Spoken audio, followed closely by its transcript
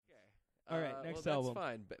All right, next well, album. That's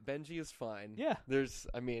fine. Benji is fine. Yeah. There's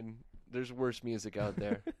worse music out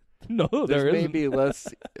there. No, There's there isn't. maybe less.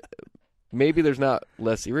 Maybe there's not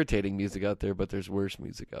less irritating music out there, but there's worse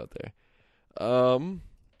music out there.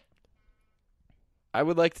 I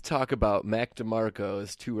would like to talk about Mac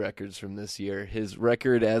DeMarco's 2 records from this year. His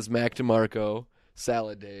record as Mac DeMarco,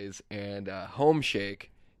 Salad Days, and Home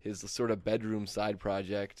Shake, his sort of bedroom side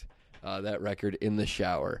project. That record, In the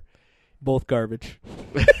Shower. Both garbage.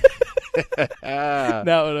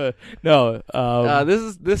 No.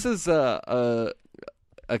 This is a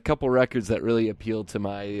couple records that really appealed to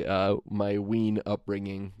my my Ween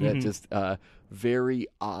upbringing. That just very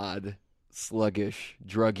odd, sluggish,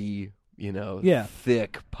 druggy,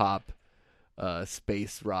 thick pop,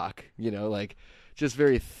 space rock. Like just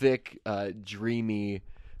very thick, dreamy,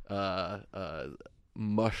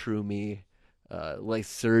 mushroomy,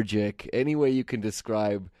 lysergic. Any way you can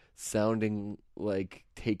describe sounding like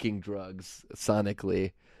taking drugs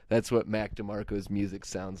sonically. That's what Mac DeMarco's music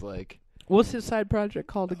sounds like. What's his side project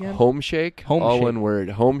called again? Home Shake. Home all Shake. one word.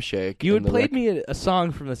 Home Shake. You had played me a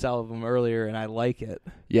song from this album earlier, and I like it.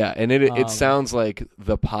 Yeah, and it sounds like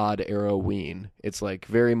the Pod era Ween. It's like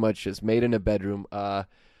very much just made in a bedroom. That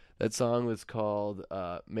song was called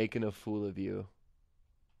 "Making a Fool of You."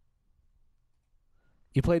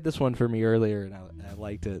 You played this one for me earlier, and I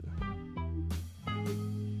liked it.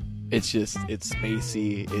 It's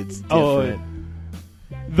spacey. It's different. Oh,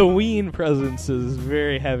 the Ween presence is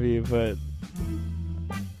very heavy, but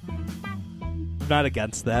I'm not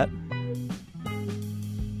against that.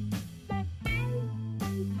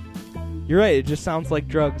 You're right, it just sounds like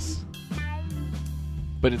drugs.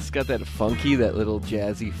 But it's got that funky, that little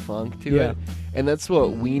jazzy funk to Yeah. it. And that's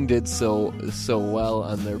what Ween did so well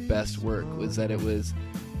on their best work, was that it was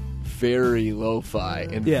very lo-fi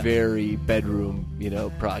and very bedroom,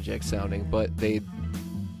 project sounding, but they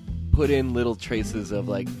put in little traces of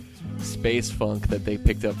like space funk that they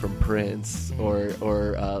picked up from Prince, or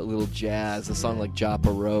little jazz. A song like Joppa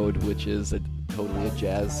Road, which is totally a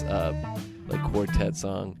jazz like quartet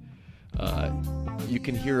song. You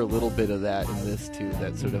can hear a little bit of that in this too.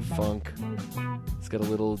 That sort of funk. It's got a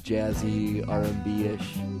little jazzy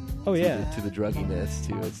R&B-ish. Oh yeah, to the drugginess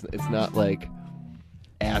too. It's not like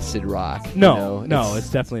acid rock. No, it's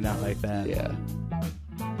definitely not like that. Yeah.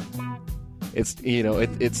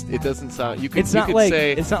 It doesn't sound. It's not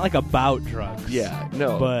like about drugs. Yeah,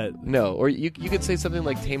 no, but no, or you could say something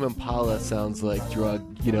like Tame Impala sounds like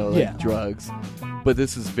drugs, but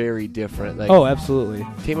this is very different. Like, oh, absolutely.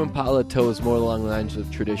 Tame Impala toes more along the lines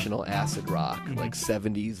of traditional acid rock, like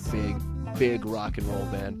 70s big rock and roll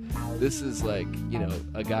band. This is like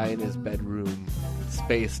a guy in his bedroom,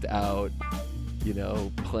 spaced out,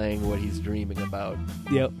 playing what he's dreaming about.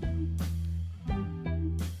 Yep.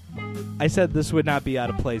 I said this would not be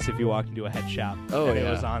out of place if you walked into a head shop. Oh, and yeah.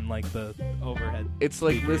 It was on like the overhead. It's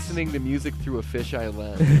like listening to music through a fisheye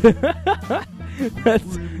lens.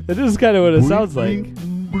 That is kind of what it sounds like.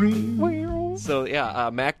 So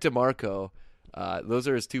yeah, Mac DeMarco. Those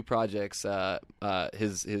are his 2 projects.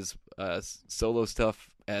 His solo stuff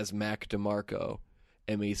as Mac DeMarco.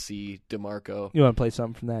 M.A.C. DeMarco. You want to play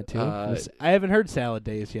something from that too? I haven't heard Salad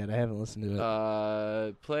Days yet. I haven't listened to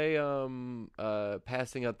it. Play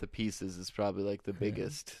Passing Out the Pieces is probably like the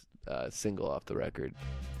biggest single off the record.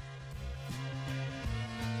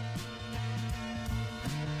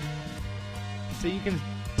 So you can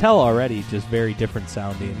tell already, just very different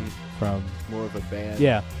sounding from more of a band.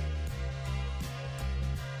 Yeah.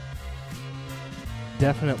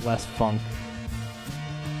 Definite less funk.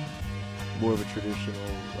 More of a traditional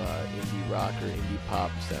indie rock or indie pop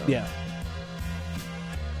sound. Yeah.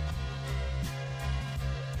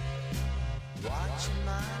 Watching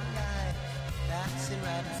my life, passing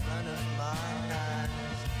right in front of my eyes.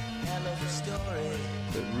 Hell of a story.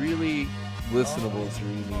 But really listenable,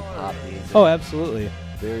 dreamy pop music. Oh, absolutely.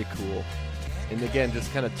 Very cool. And again,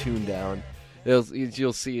 just kind of tuned down.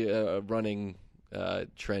 You'll see a running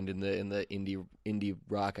trend in the indie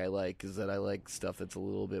rock I like is that I like stuff that's a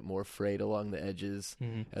little bit more frayed along the edges,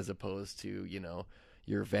 as opposed to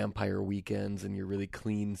your Vampire Weekends and your really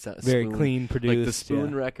clean very Spoon. clean produced. Like the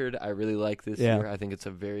Spoon record, I really like this Yeah. year. I think it's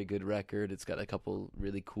a very good record. It's got a couple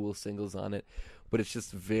really cool singles on it, but it's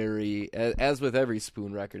just very, as with every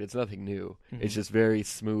Spoon record, it's nothing new. It's just very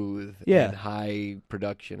smooth and high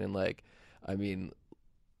production, and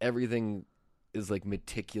everything is like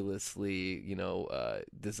meticulously,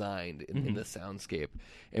 designed in the soundscape.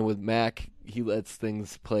 And with Mac, he lets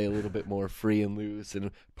things play a little bit more free and loose,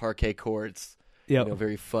 and parquet courts,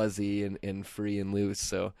 very fuzzy and free and loose.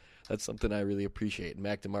 So that's something I really appreciate.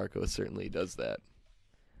 Mac DeMarco certainly does that.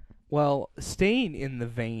 Well, staying in the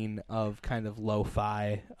vein of kind of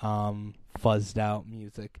lo-fi, fuzzed out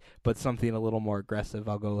music, but something a little more aggressive,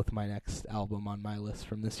 I'll go with my next album on my list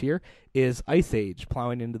from this year, is Ice Age,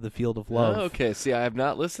 Plowing into the Field of Love. Oh, okay. See, I have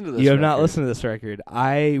not listened to this You have record. not listened to this record.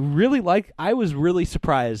 I was really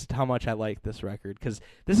surprised how much I liked this record, because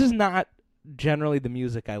this is not generally the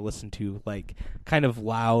music I listen to, like kind of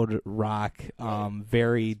loud rock,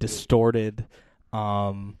 very distorted,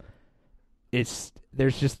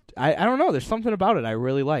 there's just I don't know, there's something about it I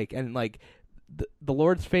really like, and like the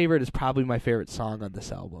Lord's Favorite is probably my favorite song on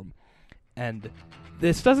this album, and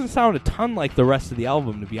this doesn't sound a ton like the rest of the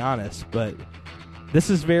album, to be honest, but this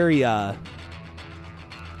is very it's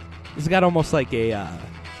got almost like a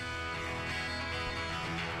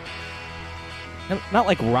not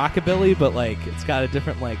like rockabilly, but like it's got a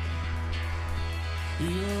different like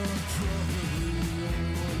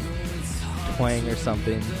twang or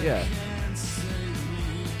something. Yeah.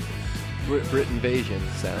 Brit Invasion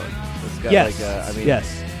sound. It's got Yes. like I mean,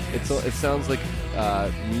 yes. it sounds like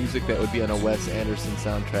music that would be on a Wes Anderson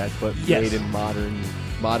soundtrack, but Yes. made in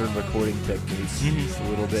modern recording techniques. Mhm. Just a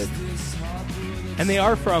little bit. And they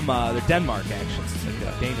are from they're Denmark, actually. It's like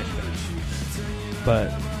a Danish band.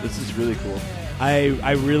 But This is really cool.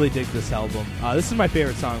 I really dig this album. This is my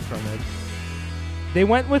favorite song from it. They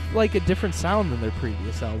went with like a different sound than their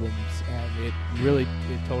previous albums, and it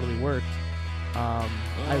totally worked. I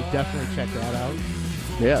would definitely check that out.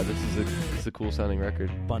 Yeah, this is a cool sounding record.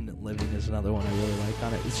 Abundant Living is another one I really like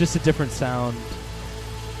on it. It's just a different sound.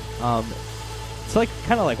 It's like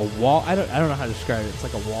kind of like a wall. I don't know how to describe it. It's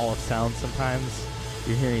like a wall of sound. Sometimes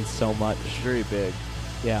you're hearing so much. It's very big,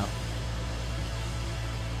 Yeah.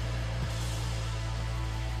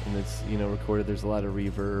 and it's recorded. There's a lot of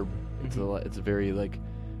reverb. It's it's very like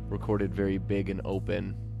recorded very big and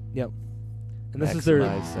open. Yep. And this is their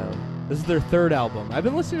Maximized sound. This is their third album. I've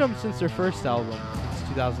been listening to them since their first album, since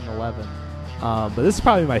 2011. But this is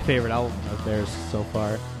probably my favorite album of theirs so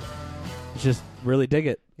far. Just really dig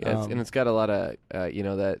it. Yeah, and it's got a lot of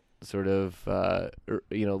that sort of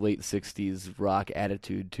late '60s rock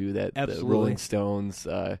attitude too. That the Absolutely. Rolling Stones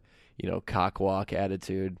cockwalk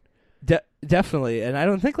attitude. Definitely, and I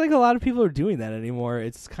don't think like a lot of people are doing that anymore.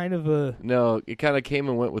 It's kind of a No, it kind of came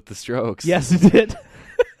and went with the Strokes. yes, it did.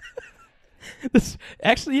 The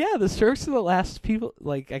Strokes are the last people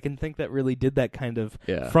like I can think that really did that kind of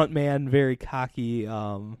frontman, very cocky,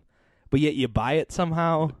 but yet you buy it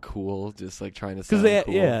somehow. Cool, just like trying to sound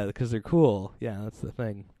cool. Because they're cool. Yeah, that's the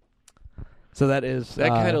thing. So that is that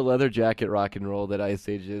kind of leather jacket rock and roll that Ice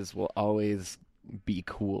Age is will always be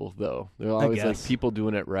cool, though. They're always like people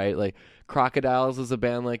doing it right. Like Crocodiles is a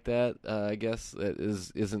band like that. I guess that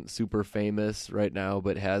isn't super famous right now,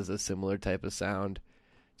 but has a similar type of sound.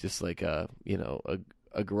 Just like a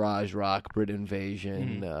garage rock, Brit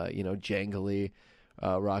Invasion, jangly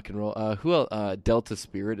rock and roll. Who else? Delta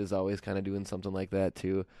Spirit is always kind of doing something like that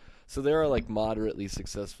too. So there are like moderately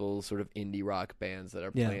successful sort of indie rock bands that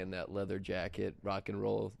are playing that leather jacket rock and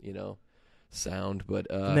roll, sound. But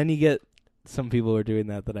and then you get some people who are doing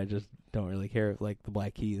that I just don't really care, like the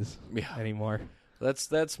Black Keys anymore.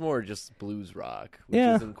 That's more just blues rock, which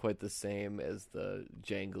isn't quite the same as the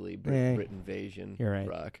jangly Brit Invasion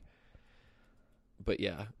rock. But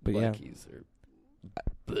Black Keys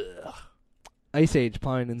are. Ice Age,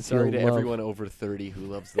 Plowing in the Field of Love. Sorry to everyone over 30 who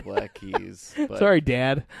loves the Black Keys. But Sorry,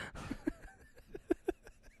 Dad.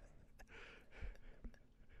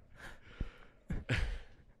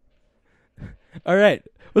 All right.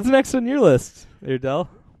 What's next on your list, there, Del?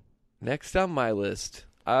 Next on my list,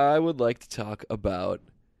 I would like to talk about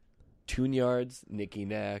Tune Yards, Nicky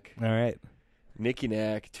Knack. All right. Nicky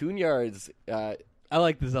Knack, Tune Yards. I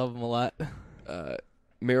like this album a lot.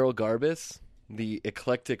 Meryl Garbus, the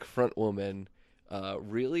eclectic frontwoman,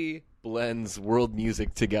 really blends world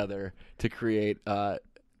music together to create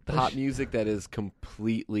pop music that is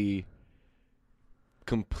completely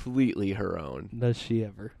her own. Does she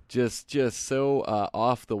ever? Just so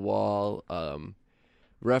off the wall,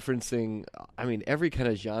 referencing, every kind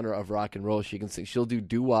of genre of rock and roll she can sing. She'll do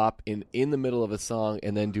doo-wop in the middle of a song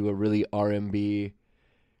and then do a really R&B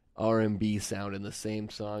sound in the same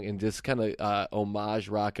song and just kind of homage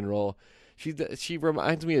rock and roll. She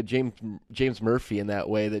reminds me of James Murphy in that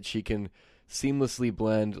way, that she can seamlessly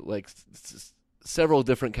blend like several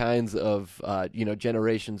different kinds of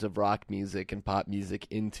generations of rock music and pop music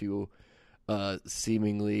into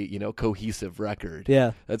seemingly cohesive record.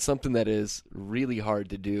 Yeah, that's something that is really hard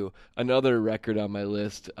to do. Another record on my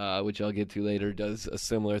list, which I'll get to later, does a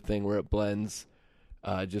similar thing where it blends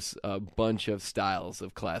just a bunch of styles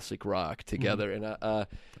of classic rock together. And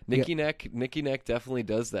Nicky Knack definitely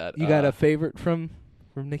does that. You got a favorite from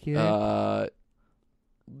from Nicki Nack?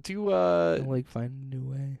 Do Like Find a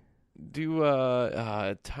New Way.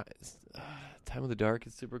 Time of the Dark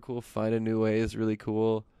is super cool. Find a New Way is really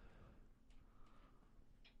cool.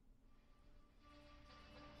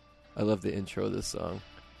 I love the intro of this song.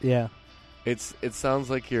 Yeah. It sounds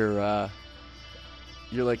like you're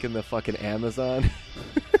like in the fucking Amazon.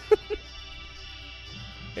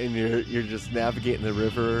 And you're just navigating the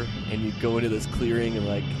river, and you go into this clearing, and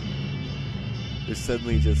like there's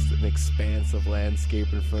suddenly just an expanse of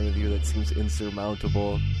landscape in front of you that seems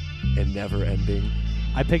insurmountable and never ending.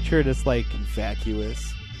 I picture it as like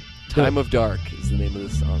vacuous. Time of Dark is the name of the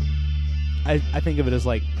song. I think of it as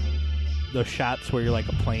like those shots where you're like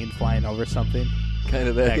a plane flying over something. Kind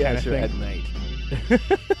of that, yeah, kind of sure, thing. at night.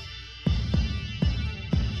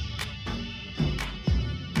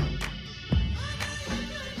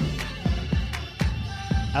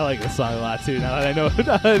 I like this song a lot too. Now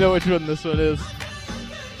that I know which one this one is.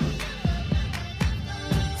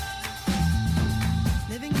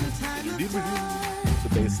 The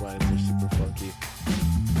bass lines are super funky.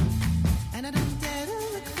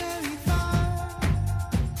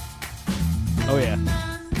 Oh yeah.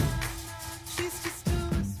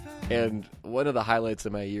 And one of the highlights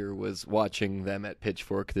of my year was watching them at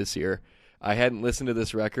Pitchfork this year. I hadn't listened to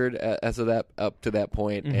this record as of that up to that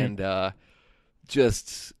point, and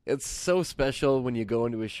just it's so special when you go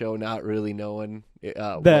into a show not really knowing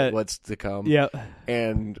what's to come. Yeah.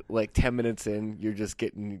 And like 10 minutes in, you're just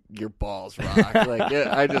getting your balls rocked. Like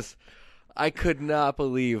I could not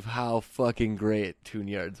believe how fucking great Tune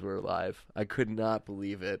Yards were live. I could not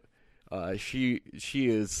believe it. She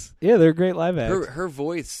is. Yeah, they're a great live acts. Her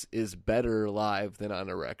voice is better live than on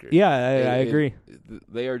a record. Yeah, I agree.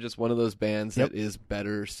 They are just one of those bands that is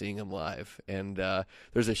better seeing them live. And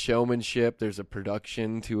there's a showmanship, there's a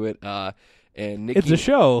production to it. And Nicki, it's a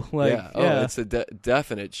show. Like, it's a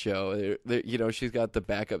definite show. She's got the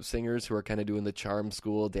backup singers who are kind of doing the charm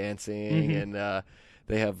school dancing, and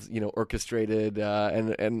they have orchestrated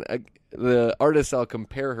and the artist I'll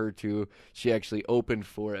compare her to. She actually opened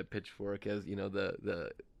for at Pitchfork as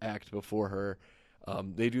the act before her.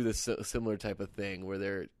 They do this similar type of thing where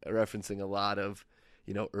they're referencing a lot of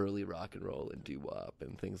early rock and roll and doo-wop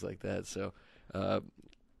and things like that. So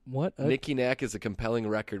Nicki Nack is a compelling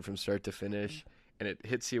record from start to finish, and it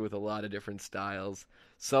hits you with a lot of different styles.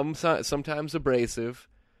 Sometimes abrasive,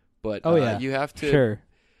 but you have to. Sure.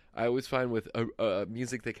 I always find with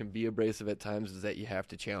music that can be abrasive at times is that you have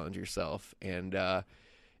to challenge yourself, and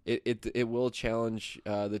it will challenge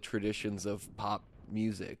the traditions of pop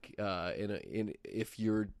music. If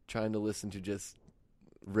you're trying to listen to just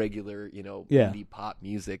regular, indie pop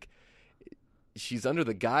music, she's under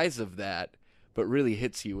the guise of that, but really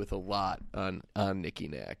hits you with a lot on Nicki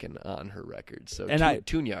Nack and on her records. So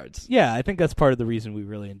Tune Yards. Yeah, I think that's part of the reason we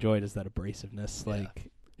really enjoyed is that abrasiveness.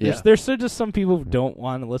 There's just some people who don't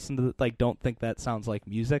want to listen to don't think that sounds like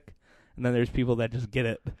music, and then there's people that just get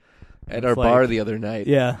it. At our bar the other night,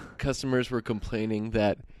 customers were complaining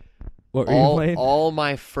that all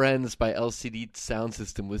My Friends by LCD Sound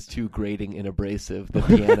System was too grating and abrasive. The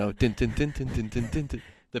piano, din, din, din, din, din, din, din, din.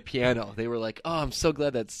 The piano. They were like, "Oh, I'm so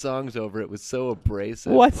glad that song's over. It was so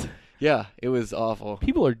abrasive." What? Yeah, it was awful.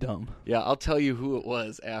 People are dumb. Yeah, I'll tell you who it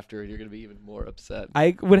was after, and you're going to be even more upset.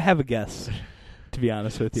 I would have a guess, to be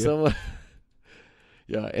honest with you.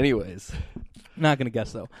 Anyways. Not going to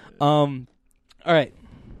guess, though. All right.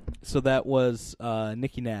 So that was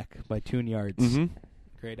Nicki Nack by Tune Yards. Mm-hmm.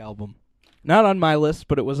 Great album. Not on my list,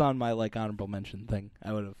 but it was on my honorable mention thing.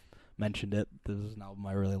 I would have mentioned it. This is an album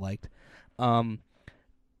I really liked. Album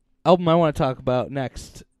I want to talk about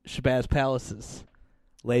next, Shabazz Palaces,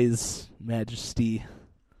 Les Majesty.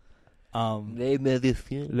 Les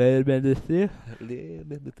Majesty. Les Majesty.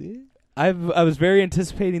 I was very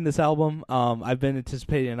anticipating this album. I've been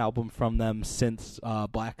anticipating an album from them since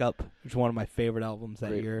Black Up, which is one of my favorite albums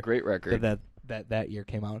that year. Great record. That year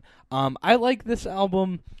came out. I like this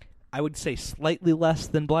album. I would say slightly less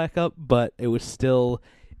than Black Up, but it was still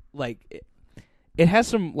it has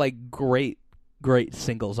some great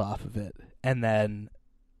singles off of it, and then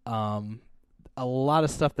a lot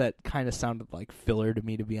of stuff that kind of sounded like filler to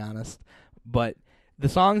me, to be honest. But the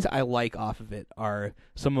songs I like off of it are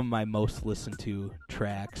some of my most listened to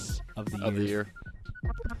tracks of the year.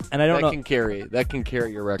 And I don't know. That can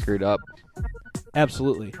carry your record up.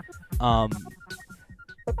 Absolutely.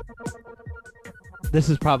 This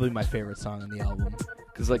is probably my favorite song on the album.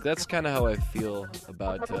 Because like that's kind of how I feel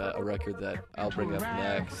about a record that I'll bring up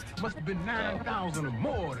next. Must have been 9,000 or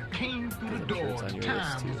more that came through the sure door. it's on your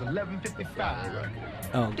Time list, was too. 11:55.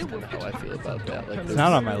 Oh, That's kind of how I feel about that. Like, it's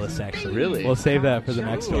not on my list actually. Really? We'll save that for the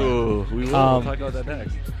next one. Ooh, we will. Um, We'll talk about that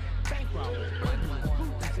next.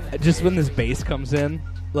 Just when this bass comes in,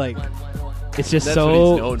 like it's just That's what he's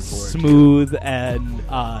so known for, smooth and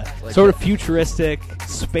Like sort that. of futuristic.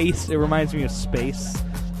 Space. It reminds me of space,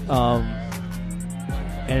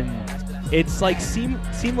 and it's like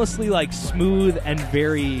seamlessly like smooth and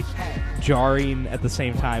very jarring at the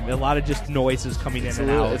same time. A lot of just noises coming in It's, and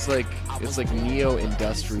out. it's like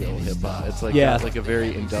neo-industrial hip hop. It's like Yeah. got like a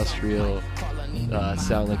very industrial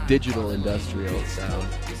sound, like digital industrial sound.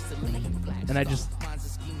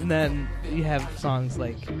 And then you have songs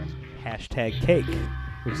like #Cake,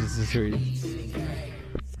 which is just really,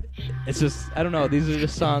 it's just, I don't know, these are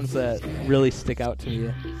just songs that really stick out to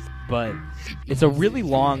me. But it's a really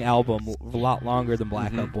long album, a lot longer than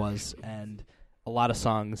Black Up was, and a lot of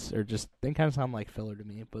songs are just, they kind of sound like filler to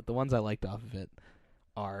me, but the ones I liked off of it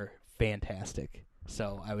are fantastic.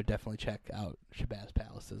 So I would definitely check out Shabazz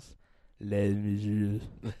Palace's Les Miserables.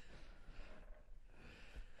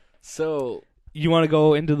 So You want to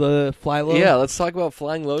go into the Fly Low? yeah, let's talk about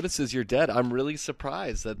Flying Lotus. You're Dead. I'm really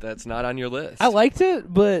surprised that that's not on your list. I liked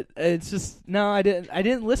it, but it's just I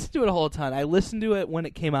didn't listen to it a whole ton. I listened to it when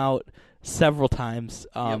it came out several times,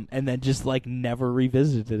 and then just like never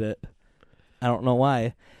revisited it. I don't know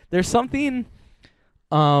why. There's something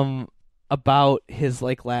about his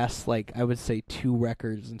like last, like I would say 2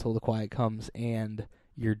 records, Until the Quiet Comes and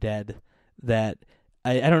You're Dead, that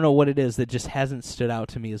I don't know what it is that just hasn't stood out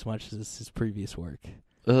to me as much as his previous work.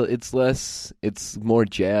 It's more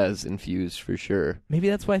jazz infused for sure. Maybe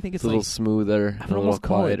that's why I think it's a little like smoother, I a little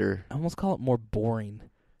quieter. I almost call it more boring.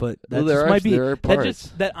 But that Well, there just are- might be there are parts.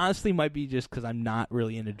 that honestly might be just because I'm not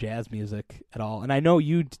really into jazz music at all, and I know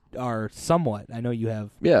you are somewhat. I know you have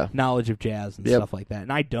Yeah. knowledge of jazz and Yep. stuff like that,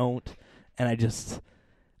 and I don't. And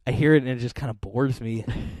I hear it and it just kind of bores me.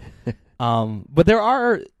 But there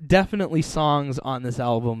are definitely songs on this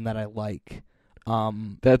album that I like.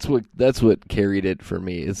 That's what carried it for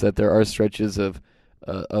me, is that there are stretches of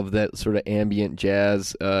that sort of ambient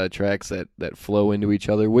jazz tracks that flow into each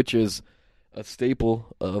other, which is a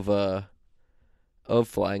staple of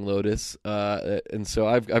Flying Lotus, and so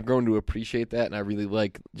I've grown to appreciate that, and I really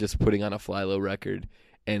like just putting on a Fly Low record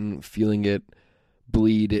and feeling it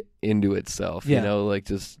bleed into itself. Yeah. You know, like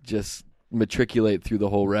just matriculate through the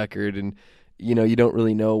whole record, and you know, you don't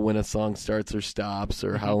really know when a song starts or stops,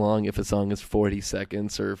 or how long, if a song is 40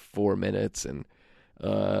 seconds or 4 minutes, and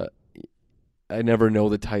I never know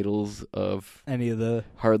the titles of Any of the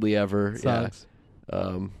hardly ever. songs.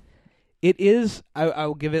 Yeah. It is. I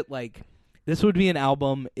will give it like, this would be an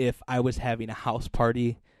album if I was having a house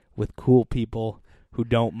party with cool people who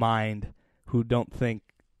don't mind, who don't think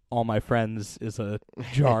All My Friends is a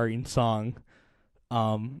jarring song.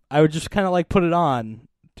 I would just kind of like put it on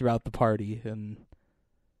throughout the party,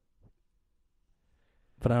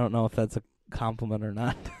 but I don't know if that's a compliment or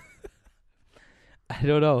not. I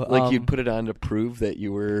don't know. Like you'd put it on to prove that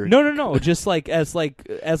you were. No. Just like as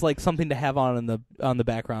something to have on the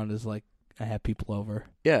background, is like I have people over,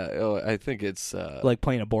 Yeah, I think it's like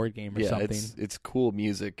playing a board game or something. it's cool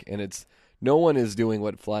music, and it's no one is doing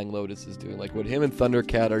what Flying Lotus is doing. Like what him and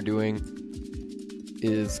Thundercat are doing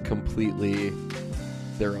is completely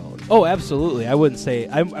their own. Oh, absolutely. I wouldn't say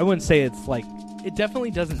it's like, it definitely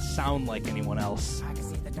doesn't sound like anyone else.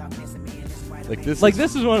 Like this. Like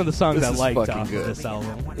this is one of the songs this I is liked fucking off good. of this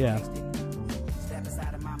album. Yeah.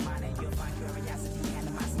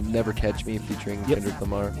 Never Catch Me featuring Yep. Kendrick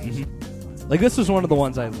Lamar. Like this was one of the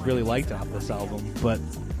ones I really liked off this album, but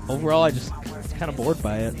overall I just kind of bored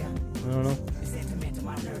by it. I don't know.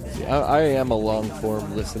 See, I am a long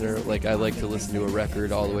form listener. Like I like to listen to a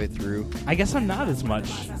record all the way through. I guess I'm not as much.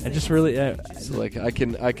 I just really So like I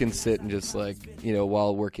can sit and just like, you know,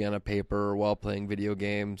 while working on a paper or while playing video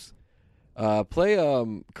games, play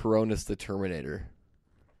Coronas the Terminator.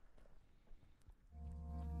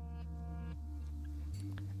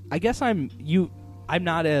 I guess I'm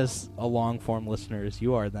not as a long form listener as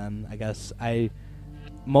you are then. I guess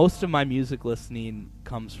most of my music listening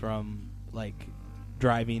comes from like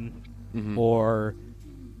driving, or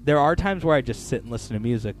there are times where I just sit and listen to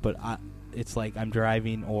music, but it's like I'm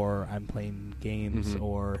driving or I'm playing games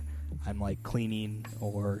or I'm like cleaning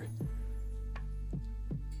or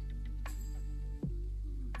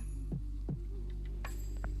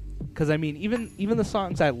because I mean even the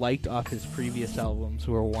songs I liked off his previous albums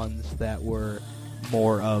were ones that were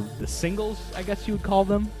more of the singles, I guess you would call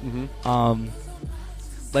them.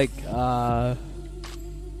 Like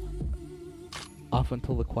Off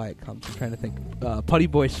Until the Quiet Comes. I'm trying to think. Putty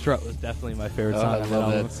Boy Strut was definitely my favorite song I on love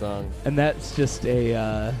album. that song. And that's just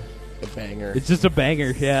a banger. it's just a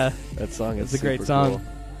banger, yeah. That song is It's a great super song. cool.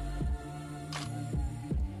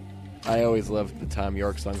 I always loved the Tom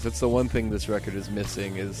York songs. That's the one thing this record is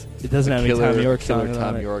missing is It doesn't have any killer, Tom York killer songs on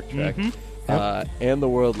Tom it. York track. Mhm. Yep. And The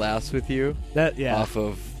World Laughs With You That off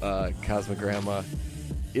of Cosmogramma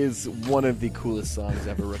is one of the coolest songs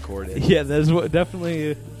ever recorded. Yeah, that's what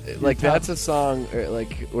definitely Like that's a song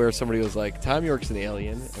like where somebody was like, Tom York's an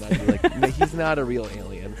alien, and I'd be like, no, he's not a real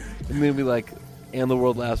alien. And they'd be like, and The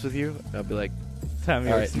World Laughs With You, and I'd be like, Tom all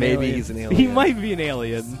York's right, an maybe alien. he's an alien. He might be an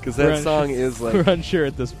alien because We're that song is we're like unsure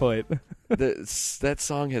at this point. that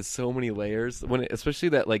song has so many layers. Especially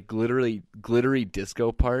that like glittery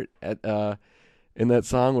disco part at in that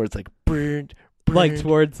song where it's like burned. Like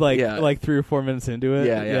towards Yeah. like 3 or 4 minutes into it.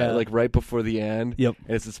 Yeah, like right before the end. Yep.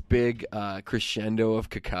 And it's this big crescendo of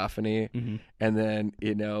cacophony, and then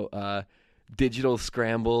digital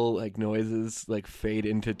scramble like noises like fade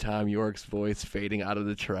into Tom York's voice fading out of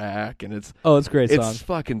the track, and it's a great song. it's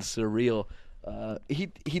fucking surreal.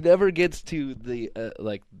 He never gets to the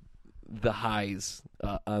the highs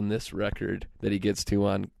on this record that he gets to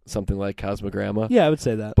on something like Cosmogramma. Yeah, I would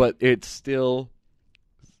say that. But it's still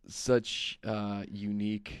such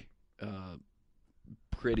unique,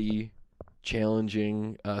 pretty,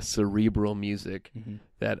 challenging, cerebral music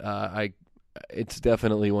that it's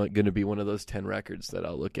definitely going to be one of those 10 records that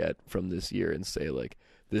I'll look at from this year and say, like,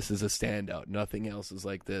 this is a standout. Nothing else is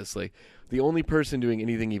like this. Like, the only person doing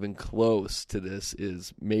anything even close to this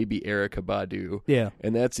is maybe Erykah Badu. Yeah.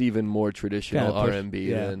 And that's even more traditional Kinda push- R&B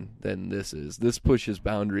yeah. than this is. This pushes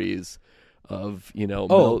boundaries of,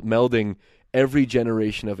 melding every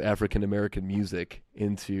generation of African American music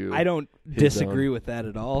into I don't his disagree own. with that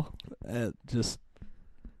at all. It's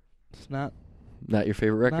not Not your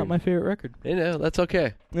favorite record. not my favorite record. That's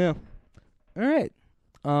okay. Yeah. All right.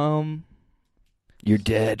 You're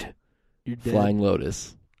dead. You're dead. Flying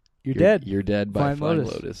Lotus. You're dead. You're dead by Flying Flying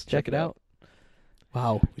Lotus. Lotus. Check it out.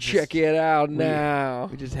 Wow. Check it out now.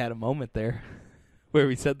 We just had a moment there where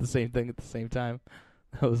we said the same thing at the same time.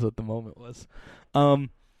 That was what the moment was. All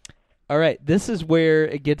right. This is where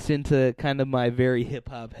it gets into kind of my very hip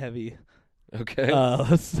hop heavy Okay.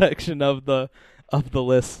 section of the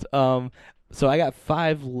list. So I got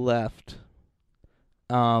 5 left.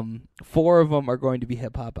 4 of them are going to be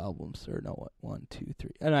hip hop albums. Or no, what? 1, 2,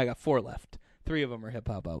 3. And I got 4 left. 3 of them are hip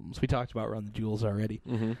hop albums. We talked about Run the Jewels already.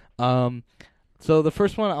 Mm-hmm. So the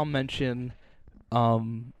first one I'll mention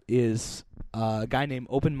is a guy named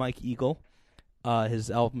Open Mike Eagle.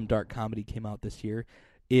 His album Dark Comedy came out this year.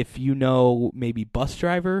 If you know maybe Bus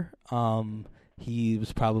Driver, he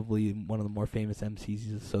was probably one of the more famous MCs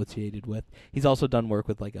he's associated with. He's also done work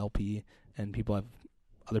with like LP and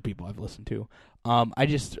other people I've listened to.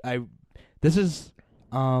 This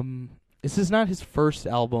is not his first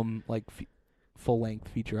album, like full-length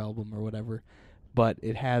feature album or whatever, but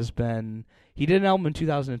it has been. He did an album in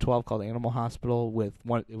 2012 called Animal Hospital with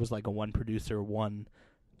one. It was like a one producer, one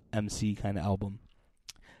MC kind of album.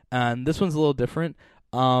 And this one's a little different.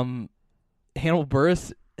 Hannibal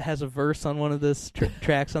Buress has a verse on one of the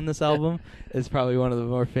tracks on this album. It's probably one of the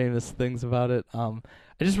more famous things about it.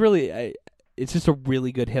 It's just a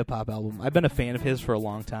really good hip-hop album. I've been a fan of his for a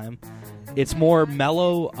long time. It's more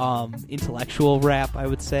mellow, intellectual rap, I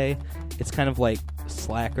would say. It's kind of like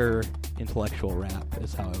slacker intellectual rap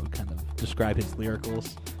is how I would kind of describe his lyrical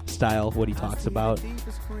style of what he talks about.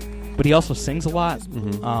 But he also sings a lot.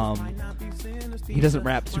 He doesn't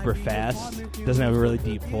rap super fast. Doesn't have a really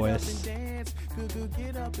deep voice.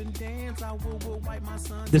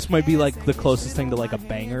 This might be like the closest thing to like a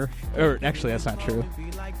banger. Or actually, that's not true.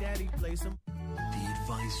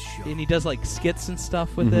 And he does like skits and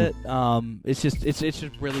stuff with it. It's just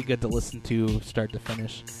really good to listen to start to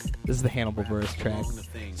finish. This is the Hannibal Buress track.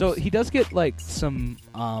 So he does get like some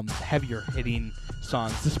heavier hitting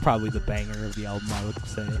songs. This is probably the banger of the album, I would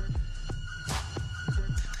say.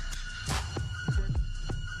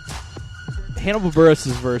 Hannibal Buress'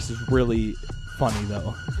 verse is really funny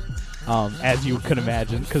though. As you could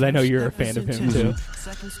imagine, because I know you're a fan of him too.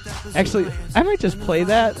 Actually, I might just play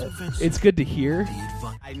that. It's good to hear.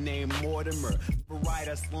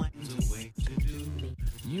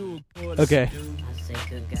 Okay. I say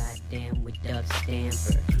good goddamn with Doug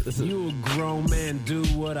Stanford. You a grown man, do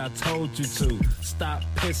what I told you to. Stop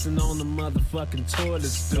pissing on the motherfucking toilet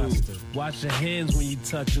stool. Wash your hands when you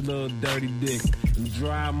touch a little dirty dick. And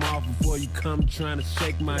dry them off before you come trying to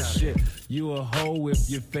shake my shit. You a hoe if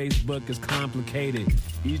your Facebook is complicated.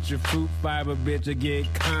 Eat your fruit fiber, bitch, or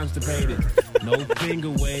get constipated. No finger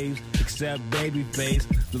waves, except baby face.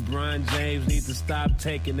 LeBron James needs to stop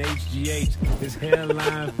taking HGH. His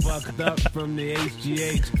hairline fucked up from the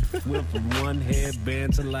HGH. Went from one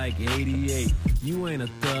headband to like 88. You ain't a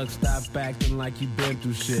thug, stop acting like you been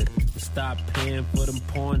through shit. Stop paying for them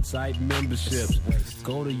porn site memberships.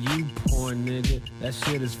 Go to YouPorn, nigga, that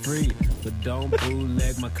shit is free. But don't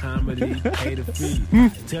bootleg my comedy, pay the fee.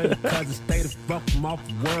 Tell your cousin stay the fuck from off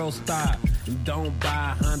World Star. And don't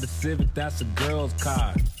buy a Honda Civic, that's a girl's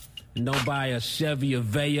car. And don't buy a Chevy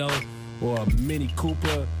Aveo or a Mini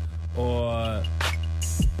Cooper or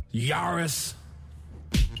Yaris.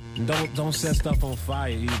 And don't set stuff on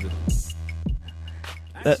fire either.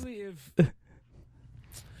 Actually,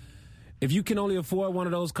 if you can only afford one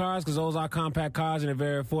of those cars, because those are compact cars and they're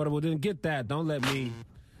very affordable, then get that. Don't let me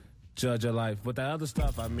judge your life. But that other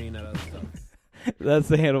stuff, I mean that other stuff. That's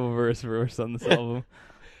the Hannibal verse on this album.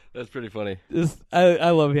 That's pretty funny.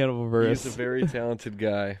 I love Hannibal Buress. He's a very talented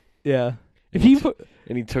guy. Yeah. And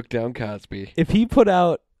he took down Cosby. If he put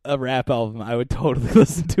out a rap album, I would totally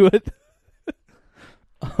listen to it.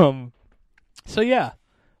 So yeah,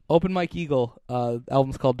 Open Mike Eagle.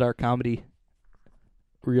 Album's called Dark Comedy.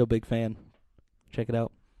 Real big fan. Check it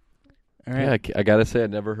out. All right. Yeah, I gotta say, I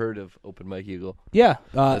never heard of Open Mike Eagle. Yeah,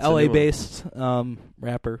 That's a new LA-based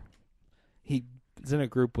rapper. He's in a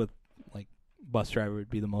group with, like, Bus Driver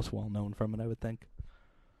would be the most well-known from it, I would think.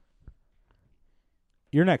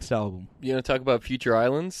 Your next album. You want to talk about Future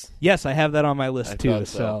Islands? Yes, I have that on my list, I too, thought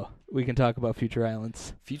so we can talk about Future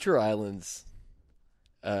Islands. Future Islands,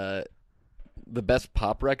 the best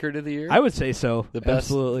pop record of the year? I would say so, the best,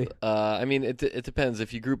 absolutely. I mean, it depends.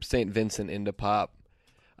 If you group St. Vincent into pop,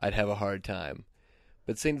 I'd have a hard time.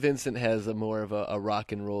 But St. Vincent has a more of a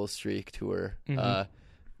rock and roll streak to her. Mm-hmm.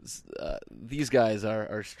 These guys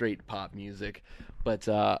are straight pop music, but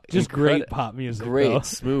just great pop music, great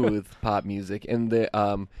smooth pop music. And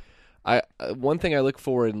the one thing I look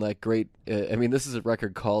for in like great, I mean, this is a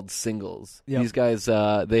record called Singles. Yep. These guys,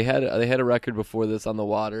 they had a record before this, On the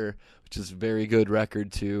Water, which is a very good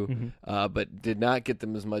record too, Mm-hmm. but did not get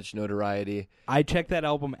them as much notoriety. I checked that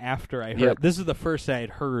album after I heard. Yep. This is the first I had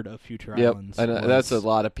heard of Future Yep, Islands. and that's a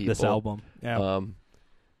lot of people. This album, yeah.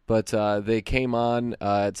 But they came on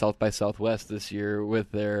at South by Southwest this year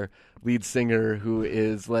with their lead singer, who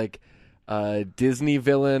is like a Disney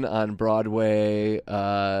villain on Broadway,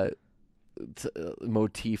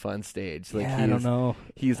 motif on stage. Like I don't know.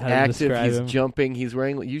 He's how to active. describe He's him. jumping. He's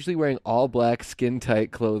usually wearing all black, skin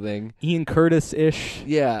tight clothing. Ian Curtis-ish.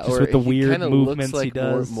 Yeah, just or with the he weird kinda movements looks like he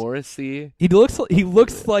does. Morrissey. He looks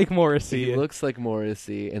like Morrissey. He looks like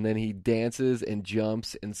Morrissey, and then he dances and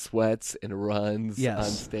jumps and sweats and runs on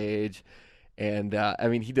stage. And, I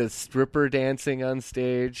mean, he does stripper dancing on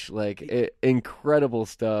stage. Like, incredible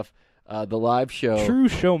stuff. The live show. True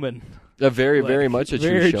showman. Very much a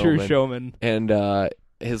very true true showman. And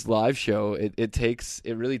his live show, it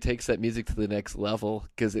really takes that music to the next level,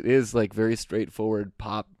 because it is, like, very straightforward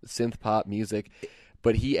pop, synth pop music.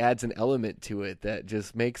 But he adds an element to it that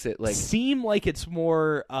just makes it, like, seem like it's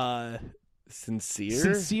more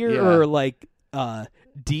sincere or like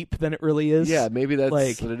deep than it really is. Yeah, maybe that's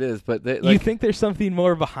like, what it is. But you think there's something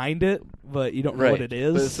more behind it, but you don't know what it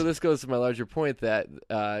is. But, so this goes to my larger point that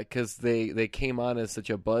because they came on as such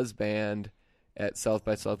a buzz band at South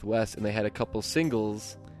by Southwest, and they had a couple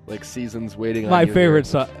singles like Seasons Waiting on You. My favorite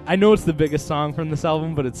song. I know it's the biggest song from this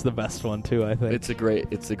album, but it's the best one too, I think. It's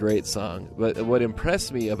a great song. But what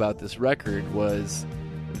impressed me about this record was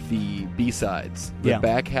the B-sides. The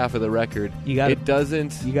back half of the record. You got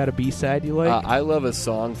a B-side you like? I love a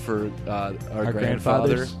song for our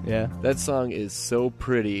grandfather. Yeah. That song is so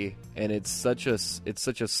pretty, and it's such a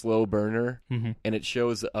slow burner, mm-hmm. and it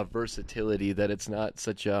shows a versatility that it's not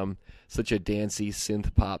such a dancey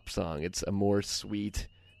synth pop song. It's a more sweet,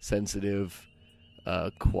 sensitive,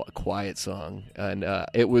 quiet song, and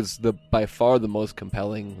it was by far the most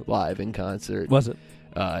compelling live in concert. Was it?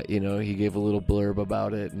 He gave a little blurb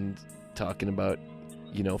about it and talking about,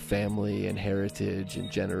 family and heritage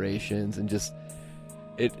and generations, and just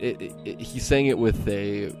he sang it with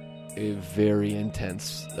a very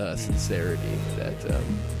intense sincerity that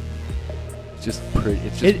it's just pretty.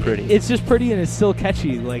 It's just pretty. It's just pretty, and it's still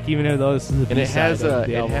catchy. Like, even though this is a B-side of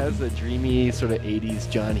the album. has a dreamy sort of 80s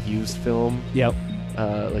John Hughes film. Yep.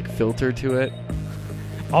 Like filter to it.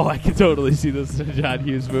 Oh, I can totally see this as a John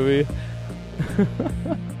Hughes movie.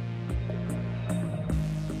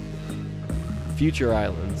 Future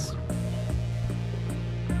Islands.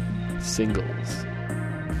 Singles.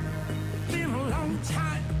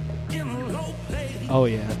 Oh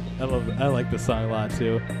yeah, I like the song a lot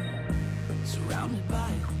too. Surrounded by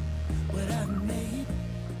what I've made.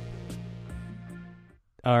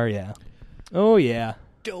 Oh yeah, oh yeah.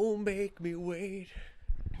 Don't make me wait.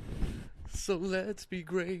 So let's be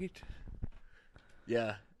great.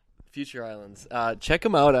 Yeah, Future Islands. Check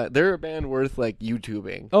them out. They're a band worth like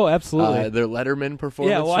YouTubing. Oh, absolutely. Their Letterman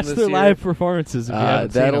performance. Yeah, watch from this their year. live performances. If you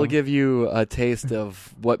haven't seen That'll them. give you a taste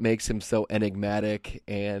of what makes him so enigmatic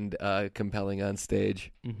and compelling on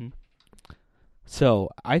stage. Mm-hmm. So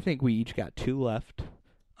I think we each got 2 left.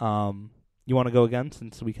 You want to go again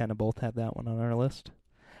since we kind of both have that one on our list?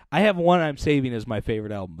 I have one I'm saving as my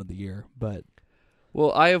favorite album of the year, but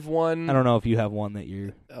Well, I have one. I don't know if you have one that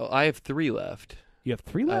you I have 3 left. You have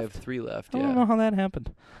 3 left? I have 3 left. I Yeah. don't know how that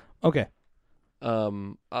happened. Okay. I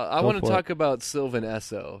Go want to for talk about Sylvan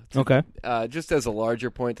Esso. Okay. Just as a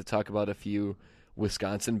larger point, to talk about a few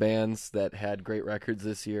Wisconsin bands that had great records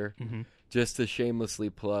this year. Mm-hmm. Just to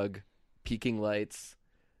shamelessly plug Peaking Lights,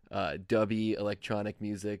 dubby electronic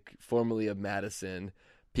music, formerly of Madison.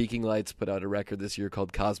 Peaking Lights put out a record this year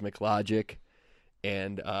called Cosmic Logic,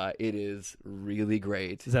 and it is really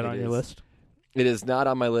great. Is that on your list? It is not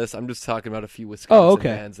on my list. I'm just talking about a few Wisconsin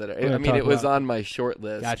bands that are. We're gonna I mean, talk it was about- on my short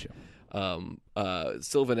list. Gotcha.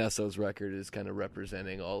 Sylvan Esso's record is kind of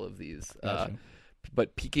representing all of these. Gotcha.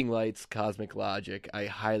 But Peaking Lights, Cosmic Logic, I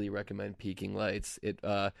highly recommend Peaking Lights. It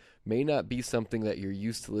may not be something that you're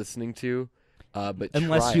used to listening to, but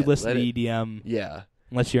Unless try you it. listen Let to it- EDM. Yeah.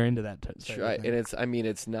 Unless you're into that. Side Try, of and thing.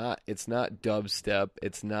 it's not dubstep.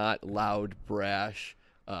 It's not loud, brash.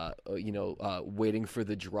 Waiting for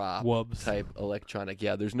the drop Wubs. type electronic.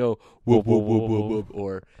 Yeah, there's no whoop whoop whoop whoop whoop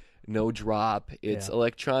or no drop. It's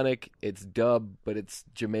electronic. It's dub, but it's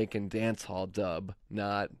Jamaican dance hall dub,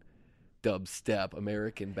 not dubstep,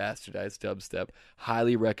 American bastardized dubstep.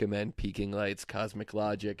 Highly recommend Peaking Lights, Cosmic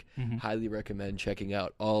Logic. Mm-hmm. Highly recommend checking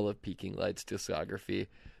out all of Peaking Lights' discography.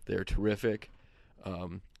 They're terrific.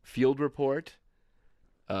 Field Report.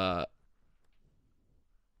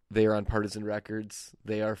 They are on Partisan Records.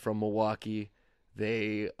 They are from Milwaukee.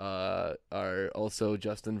 They are also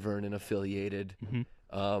Justin Vernon affiliated.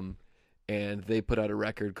 Mm-hmm. And they put out a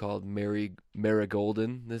record called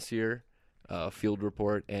Marigolden this year, Field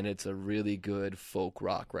Report, and it's a really good folk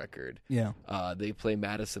rock record. Yeah. They play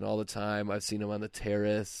Madison all the time. I've seen them on the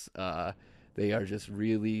Terrace. They are just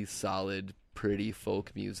really solid, pretty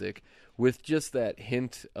folk music with just that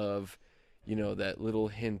hint of, that little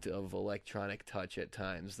hint of electronic touch at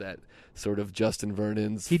times, that sort of Justin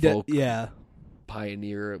Vernon's folk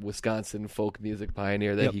pioneer, Wisconsin folk music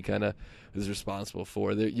pioneer that he kind of is responsible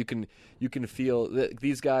for. You can feel that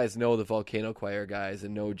these guys know the Volcano Choir guys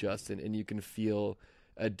and know Justin, and you can feel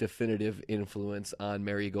a definitive influence on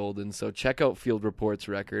Mary Golden. So check out Field Report's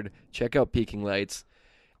record, check out Peaking Lights,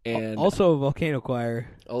 and also Volcano Choir.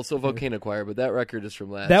 Also Volcano Choir, but that record is from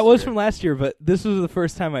last year. That was from last year, but this was the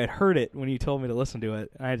first time I had heard it when you told me to listen to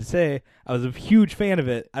it. And I had to say, I was a huge fan of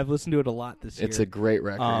it. I've listened to it a lot this year. It's a great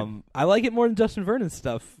record. I like it more than Justin Vernon's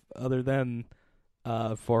stuff, other than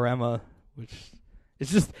For Emma, which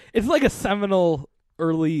it's like a seminal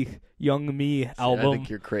early young me album. I think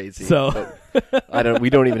you're crazy. So we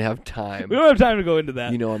don't even have time. We don't have time to go into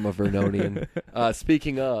that. I'm a Vernonian.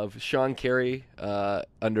 Speaking of, Sean Carey,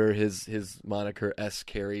 under his moniker S.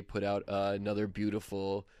 Carey, put out another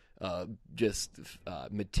beautiful,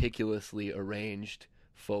 meticulously arranged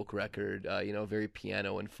folk record. Very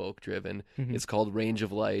piano and folk driven. Mm-hmm. It's called Range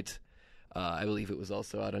of Light. I believe it was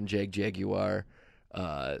also out on Jaguar.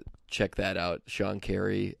 Check that out. Sean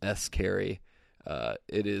Carey, S. Carey.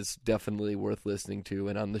 It is definitely worth listening to,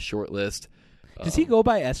 and on the short list. Does he go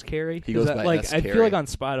by S. Carey? He goes by S. I Carey. feel like on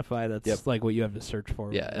Spotify, that's like what you have to search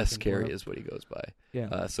for. Yeah, S. Carey is what he goes by.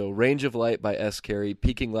 Yeah. So Range of Light by S. Carey,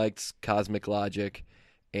 Peaking Lights, Cosmic Logic,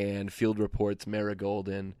 and Field Report's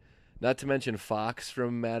Marigolden. Not to mention Fox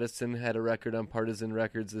from Madison had a record on Partisan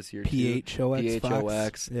Records this year, too. PHOX.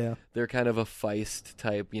 PHOX. Yeah. They're kind of a Feist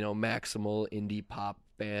type, maximal indie pop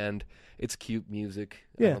band. It's cute music.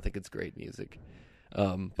 Yeah. I don't think it's great music.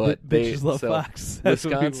 But bitches love Fox. That's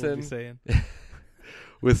what people will be saying.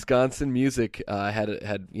 Wisconsin music had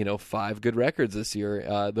 5 good records this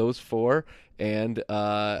year. Those 4, and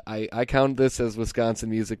I count this as Wisconsin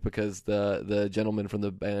music because the gentleman from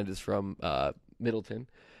the band is from Middleton.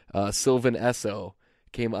 Sylvan Esso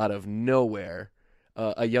came out of nowhere.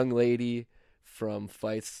 A young lady from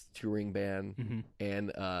Feist's touring band, and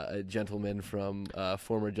a gentleman from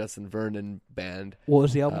former Justin Vernon band. What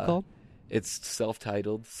was the album called? It's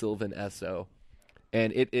self-titled, Sylvan Esso.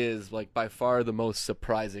 And it is like by far the most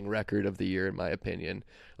surprising record of the year, in my opinion.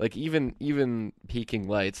 Like even Peking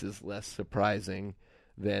Lights is less surprising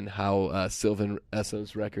than how Sylvan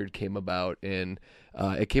Esso's record came about. And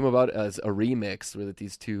it came about as a remix where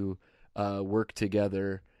these two work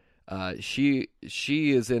together. She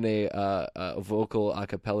is in a vocal a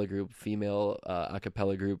cappella group, female a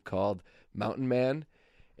cappella group called Mountain Man,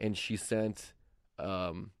 and she sent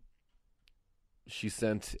a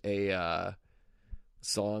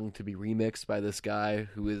song to be remixed by this guy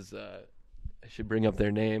who is I should bring up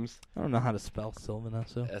their names. I don't know how to spell Sylvan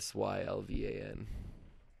Esso. Sylvan.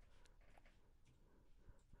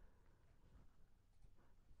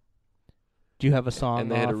 Do you have a song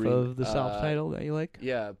And they had off a of the self-title that you like?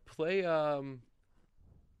 Yeah, play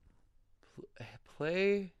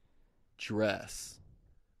Dress.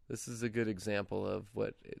 This is a good example of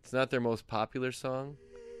what, it's not their most popular song,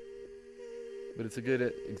 but it's a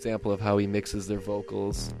good example of how he mixes their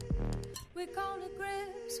vocals. We call the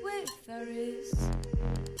grips with our wrist.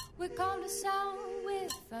 We call the sound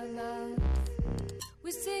with our mouth.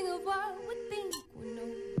 We sing of what we think we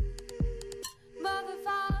know. Mother,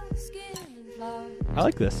 father, skin and flower. I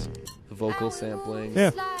like this. The vocal sampling.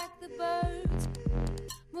 Yeah. Like the birds,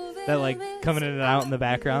 That like coming in and out in the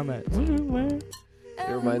background. That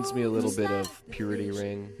It reminds me a little bit of Purity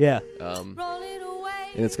Ring. yeah.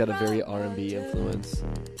 And it's got a very R&B influence.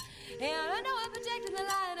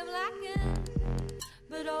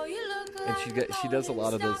 And she does a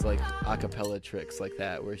lot of those like a cappella tricks like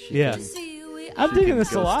that where she Yeah. can, I'm she digging can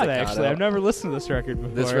this a go lot. staccato. Actually, I've never listened to this record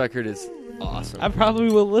before. This record is awesome. I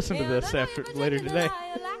probably will listen to this after later today.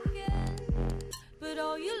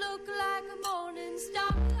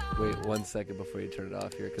 Wait 1 second before you turn it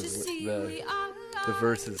off here, because the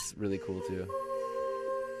verse is really cool too.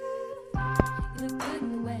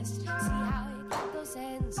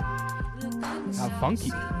 How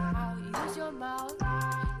funky.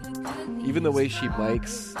 Even the way she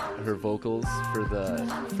mics her vocals for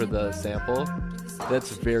the sample,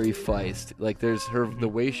 that's very Feist. Like the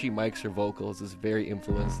way she mics her vocals is very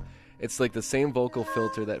influenced. It's like the same vocal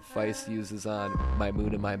filter that Feist uses on My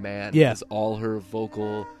Moon and My Man. Yeah. Is all her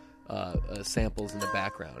vocal samples in the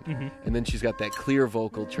background, and then she's got that clear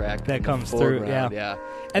vocal track That in the comes through, foreground, yeah.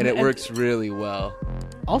 and it And- works really well.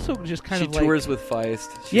 Also, just kind She of like tours with Feist.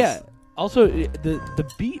 She's- yeah. Also, the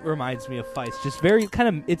beat reminds me of Feist. Just very kind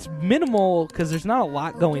of, it's minimal because there's not a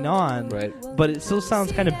lot going on, Right. but it still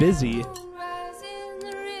sounds kind of busy.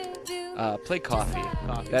 Play Coffee.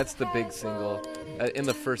 That's the big single. In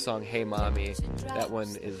the first song, Hey Mommy, that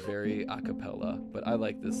one is very a cappella, but I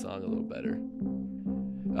like this song a little better.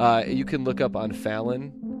 You can look up on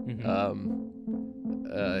Fallon,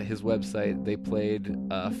 his website. They played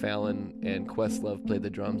Fallon and Questlove played the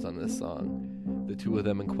drums on this song. The two of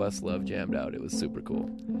them and Questlove jammed out. It was super cool.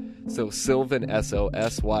 So Sylvan Esso,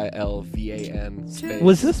 Sylvan space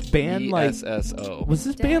Was this band like ESSO. Was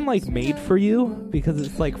this band like made for you because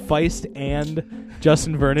it's like Feist and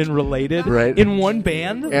Justin Vernon related Right. in one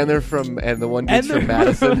band? And the one dude's they're from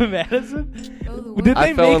Madison. from Madison? Did I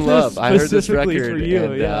they fell make in love. this I heard this specifically record, for you?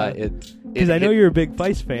 and Yeah. because I know you're a big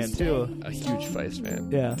Feist fan too. a huge Feist fan.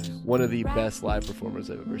 Yeah. One of the best live performers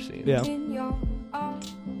I've ever seen. Yeah. In your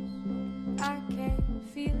arms, I can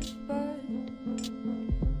feel it burn.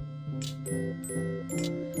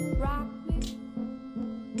 Rock me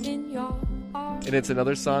in your arms. And it's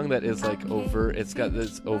another song that is like overt. It's got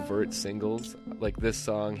this overt singles. Like this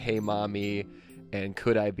song, Hey Mommy, and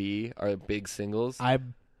Could I Be are big singles. I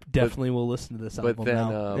definitely will listen to this album But then,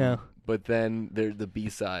 now. Yeah. but then they're the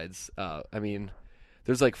B-sides. I mean,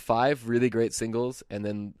 there's like 5 really great singles, and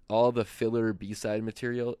then all the filler B-side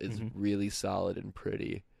material is really solid and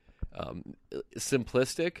pretty.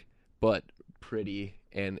 Simplistic, but pretty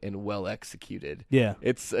and well executed. Yeah.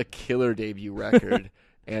 It's a killer debut record,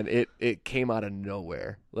 and it came out of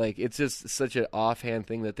nowhere. Like, it's just such an offhand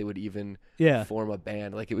thing that they would even Yeah. form a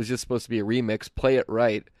band. Like, it was just supposed to be a remix. Play It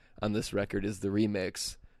Right on this record is the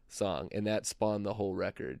remix song, and that spawned the whole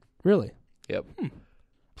record. Really? Yep.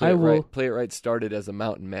 I will- Play It Right started as a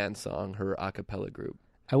Mountain Man song, her a cappella group.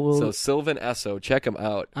 I will. So Sylvan Esso, check him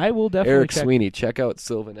out. I will definitely. Eric check, Sweeney, check out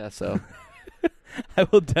Sylvan Esso. I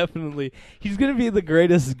will definitely. He's going to be the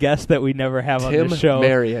greatest guest that we never have on Tim the show.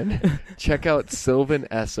 Marion, check out Sylvan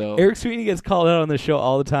Esso. Eric Sweeney gets called out on the show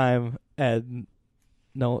all the time, and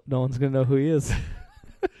no one's going to know who he is.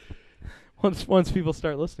 Once people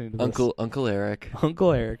start listening to this. Uncle Eric.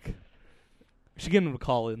 Uncle Eric. We should get him to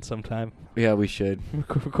call in sometime. Yeah, we should.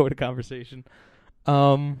 Record a conversation. Yeah.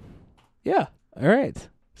 All right.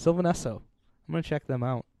 Sylvan Esso. I'm going to check them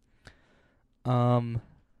out.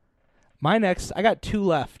 My next, I got 2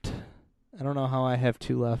 left. I don't know how I have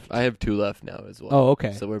 2 left. I have 2 left now as well. Oh,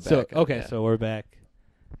 okay. So we're back. So we're back.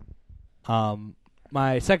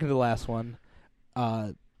 My second to last one,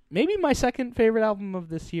 maybe my second favorite album of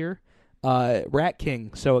this year, Rat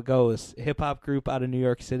King. So It Goes, hip hop group out of New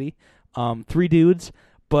York City. 3 dudes,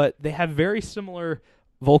 but they have very similar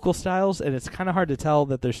vocal styles, and it's kind of hard to tell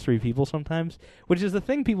that there's 3 people sometimes, which is the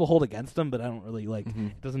thing people hold against them, but I don't really like. Mm-hmm.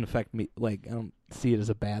 It doesn't affect me. Like, I don't see it as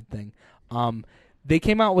a bad thing. They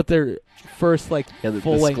came out with their first the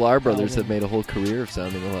full-length Sklar brothers album. have made a whole career of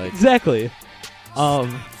sounding alike. Exactly.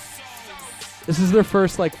 This is their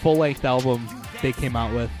first full-length album they came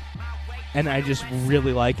out with, and I just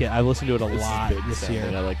really like it. I listened to it a This is lot big this sounding.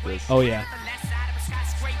 year. I like this. Oh yeah.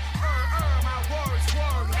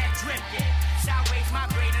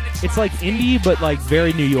 It's like indie, but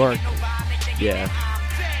very New York. Yeah.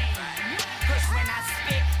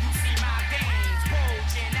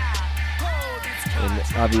 And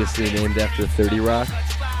obviously named after 30 Rock.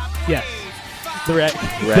 Yes. The Rat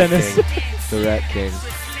Rat King. The Rat King.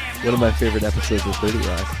 One of my favorite episodes of 30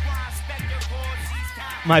 Rock.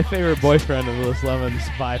 My favorite boyfriend of Louis Lemons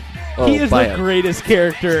by Oh, he is by the a- greatest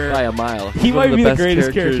character. By a mile. He One might of be the best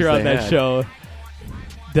greatest character on they that had. show.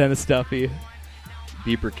 Dennis Duffy.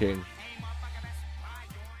 Beeper King.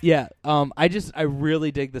 Yeah, I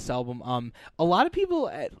really dig this album. A lot of people,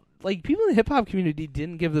 people in the hip hop community,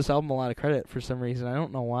 didn't give this album a lot of credit for some reason. I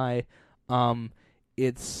don't know why.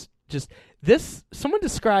 It's just this. Someone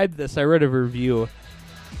described this. I read a review.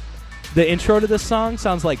 The intro to this song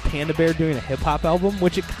sounds like Panda Bear doing a hip hop album,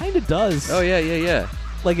 which it kind of does. Oh, yeah.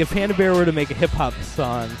 Like if Panda Bear were to make a hip hop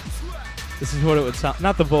song, this is what it would sound.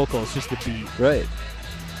 Not the vocals, just the beat. Right.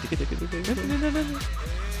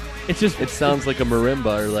 It's just It sounds like a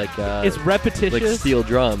marimba or like it's repetitious, like steel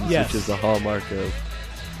drums, Yes. which is a hallmark of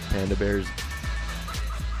Panda Bears.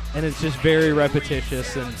 and it's just very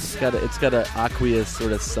repetitious and It's got a aqueous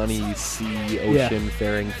sort of sunny sea ocean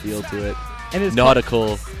faring feel to it. and it's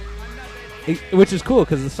Nautical. which is cool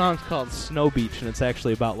because the song's called Snow Beach, and it's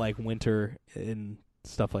actually about winter and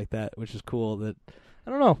stuff like that, which is cool. That I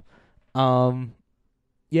don't know.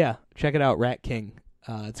 Yeah, check it out, Rat King.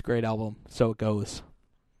 It's a great album. So It Goes.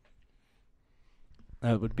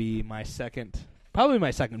 That would be probably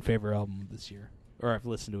my second favorite album this year, or I've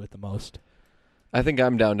listened to it the most. I think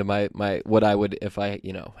I'm down to my what I would if I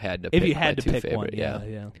had to pick If you had my to 2 pick favorite, one,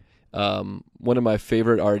 yeah. One of my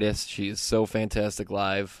favorite artists. She's so fantastic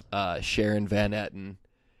live. Sharon Van Etten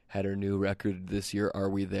had her new record this year. Are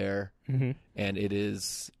We There? Mm-hmm. And it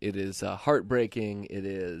is heartbreaking. It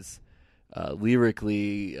is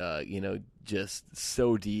lyrically, just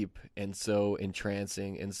so deep and so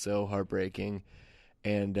entrancing and so heartbreaking.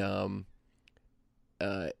 And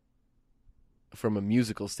from a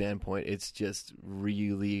musical standpoint, it's just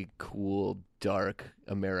really cool, dark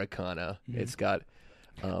Americana. Mhm. It's got.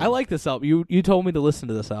 I like this album. You told me to listen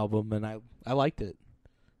to this album, and I liked it.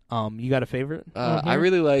 You got a favorite? I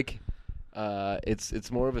really like.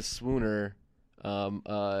 It's more of a swooner.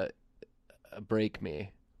 Break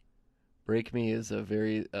Me. Break Me is a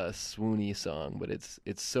very swoony song, but it's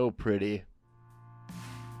so pretty.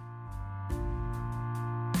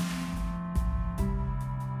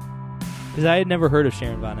 Because I had never heard of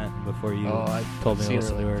Sharon Van Etten before you I've told me seen to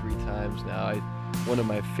listen to her her. like 3 times now. One of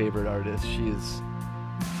my favorite artists.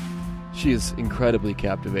 She is incredibly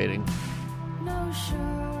captivating. No show.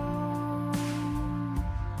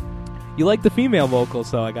 You like the female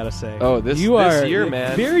vocals, though, I gotta say. Oh, this year,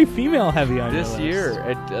 man. Very female heavy on This your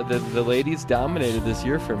list. year, the ladies dominated this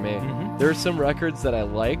year for me. Mhm. There are some records that I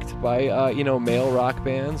liked by male rock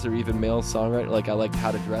bands or even male songwriters. Like I liked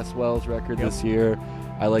How to Dress Well's record this year.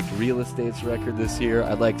 I liked Real Estate's record this year.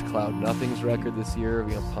 I liked Cloud Nothing's record this year.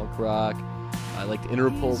 Punk rock. I liked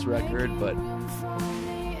Interpol's record, but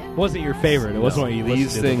Wasn't your favorite? It wasn't what you these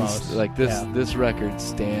listened to things the most. like this. Yeah. This record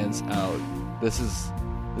stands out.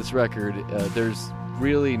 This record. There's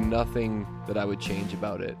really nothing that I would change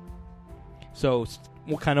about it. So,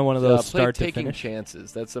 what kind of one of those Play start to Taking finish?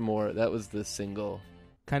 Chances. That was the single.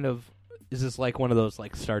 Kind of. Is this like one of those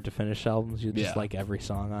start to finish albums? You just Yeah. like every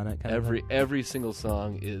song on it. Kind of thing? Every single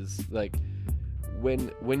song is like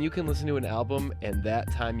when you can listen to an album and that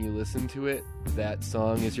time you listen to it, that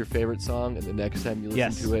song is your favorite song, and the next time you listen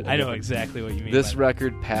Yes, to it, I know exactly what you mean. This by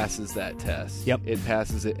record passes that test. Yep. It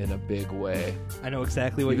passes it in a big way. that. I know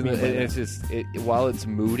exactly what you Even mean. though By it's that. just while it's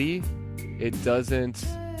moody, it doesn't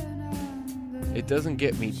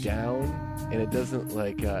get me down, and it doesn't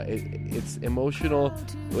it's emotional.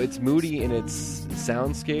 It's moody in its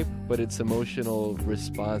soundscape, but its emotional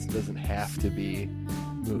response doesn't have to be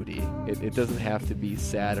moody. It doesn't have to be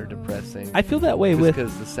sad or depressing. I feel that way with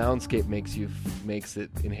because the soundscape makes it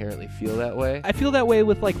inherently feel that way. I feel that way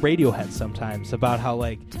with like Radiohead sometimes, about how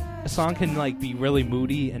like a song can like be really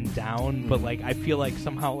moody and down, but like I feel like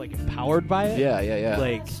somehow like empowered by it. Yeah.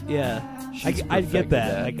 Like I get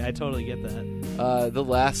that. Like I totally get that. The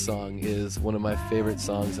last song is one of my favorite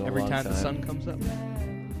songs in a long time. Every time the sun comes up.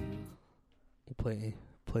 We'll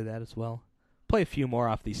play that as well. Play a few more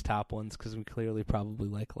off these top ones because we clearly probably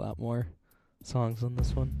like a lot more songs on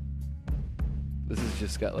this one. This has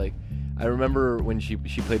just got like, I remember when she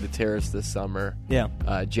played the Terrace this summer. Yeah.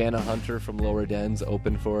 Jana Hunter from Lower Dens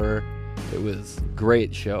opened for her. It was a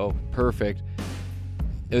great show, perfect.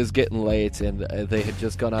 It was getting late, and they had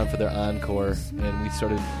just gone on for their encore, and we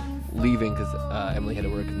started leaving because Emily had to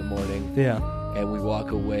work in the morning. Yeah. And we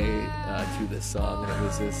walk away to this song, and it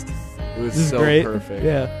was this so great. perfect.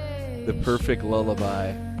 Yeah. The perfect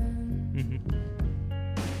lullaby. Mm-hmm.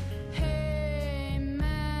 Hey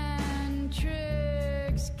man,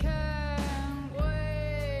 tricks can't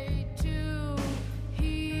wait to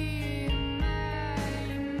hear my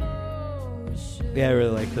emotions. Yeah, I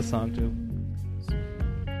really like this song too.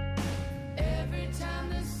 Every time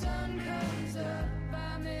the sun comes up,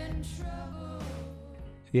 I'm in trouble.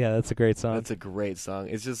 Yeah, that's a great song. That's a great song.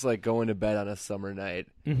 It's just like going to bed on a summer night.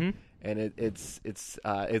 Mm-hmm. And its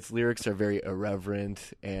lyrics are very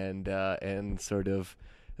irreverent and sort of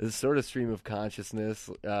this sort of stream of consciousness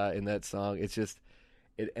in that song. It's just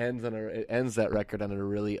it ends that record on a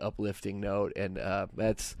really uplifting note, and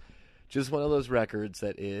that's just one of those records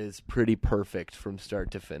that is pretty perfect from start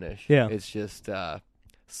to finish. Yeah, it's just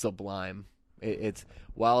sublime. It's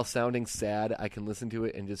while sounding sad, I can listen to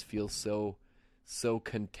it and just feel so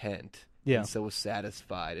content, and so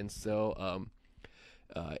satisfied, and so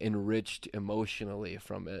enriched emotionally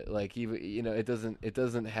from it. Like, even it doesn't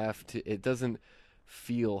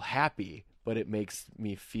feel happy, but it makes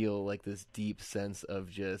me feel like this deep sense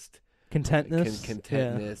of just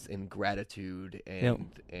contentness and gratitude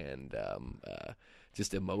and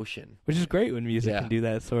just emotion, which is great when music can do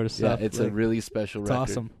that sort of stuff. Yeah, it's a really special record.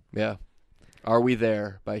 It's awesome. Yeah. Are We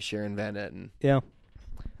There by Sharon Van Etten. Yeah.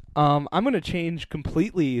 I'm going to change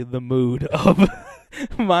completely the mood of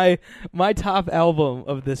my top album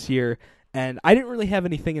of this year, and I didn't really have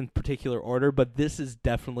anything in particular order, but this has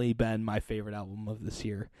definitely been my favorite album of this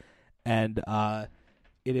year, and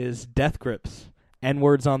it is Death Grips,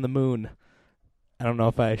 N-Words on the Moon. I don't know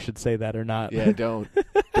if I should say that or not. Yeah, don't.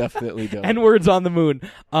 Definitely don't. N-Words on the Moon.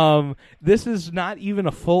 This is not even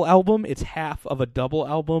a full album. It's half of a double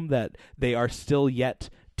album that they are still yet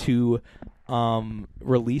to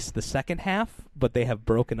release the second half, but they have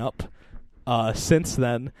broken up since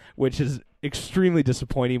then, which is extremely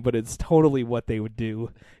disappointing, but it's totally what they would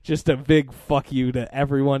do. Just a big fuck you to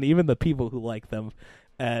everyone, even the people who like them.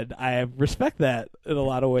 And I respect that in a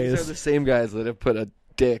lot of ways. These are the same guys that have put a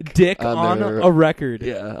dick on a record.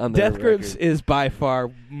 Yeah, on their Death Grips record. is by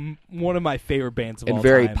far one of my favorite bands of all and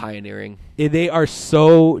very time. pioneering. They are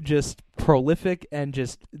so just prolific and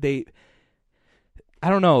just I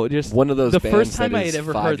don't know, just one of those the bands first time that I is had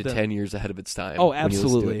ever 5 heard to them. 10 years ahead of its time. Oh, when you listen to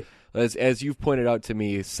absolutely. it. As you've pointed out to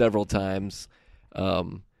me several times,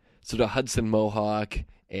 sort of Hudson Mohawk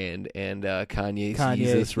and Kanye's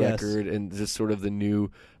Yeezus record, and just sort of the new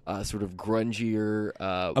sort of grungier,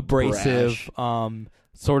 abrasive, brash,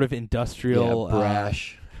 sort of industrial,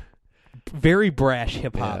 brash, very brash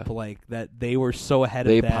hip hop, like that. They were so ahead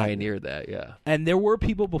they of that. pioneered that, yeah. And there were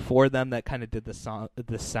people before them that kind of did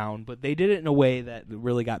the sound, but they did it in a way that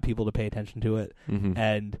really got people to pay attention to it. Mm-hmm.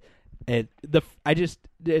 And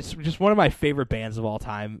it's just one of my favorite bands of all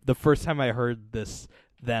time. The first time I heard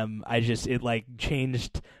it like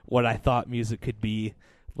changed what I thought music could be.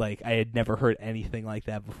 Like, I had never heard anything like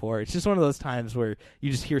that before. It's just one of those times where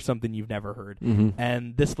you just hear something you've never heard. Mm-hmm.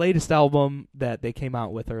 And this latest album that they came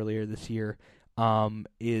out with earlier this year I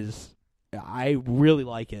really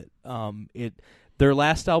like it. Their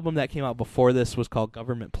last album that came out before this was called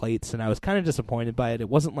Government Plates, and I was kind of disappointed by it. It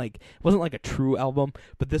wasn't like a true album,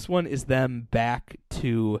 but this one is them back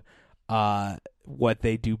to what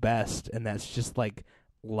they do best, and that's just like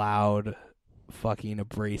loud, fucking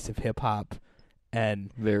abrasive hip hop.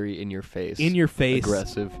 And very in your face,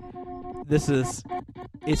 aggressive. aggressive.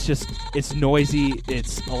 It's noisy,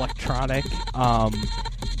 it's electronic,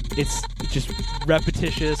 it's just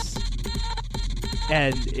repetitious,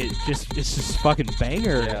 and it's just fucking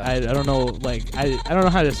banger. Yeah. I don't know, like I don't know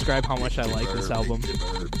how to describe how much I like this album.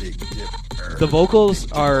 The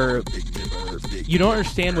vocals are, you don't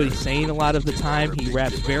understand what he's saying a lot of the time. He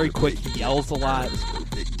raps very quick, he yells a lot.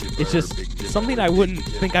 it's just something I wouldn't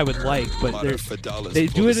think I would like, but they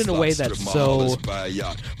do it in a way that's so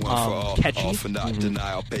catchy. It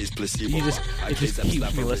just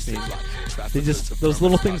keeps me listening. Those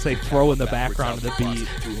little things they throw in the background of the beat,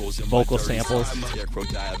 vocal samples.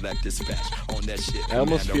 I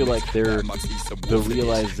almost feel like they're the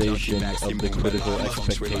realization of the critical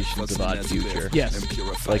expectations of Odd Future. Yes.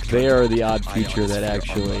 Like they are the Odd Future that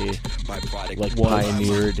actually like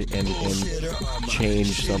pioneered and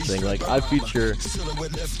changed something. Like Odd Future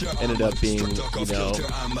ended up being, you know,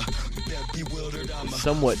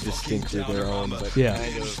 somewhat distinctly their own, but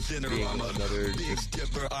kind of being another just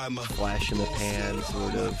flash in the pan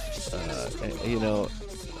sort of,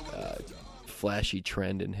 flashy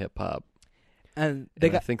trend in hip hop. And I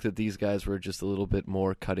think that these guys were just a little bit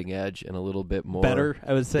more cutting edge and a little bit more better,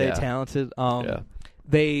 I would say, talented.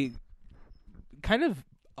 They kind of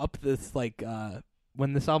up this, like,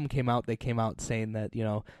 when this album came out, they came out saying that, you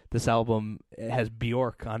know, this album has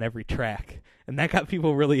Bjork on every track, and that got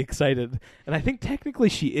people really excited. And I think technically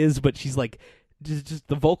she is, but she's like just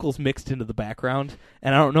the vocals mixed into the background,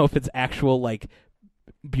 and I don't know if it's actual like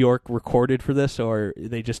Bjork recorded for this or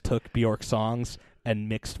they just took Bjork songs and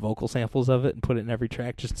mixed vocal samples of it and put it in every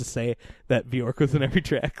track just to say that Bjork was in every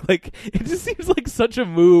track. Like, it just seems like such a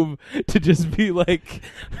move to just be like,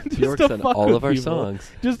 Bjork's on all of our songs.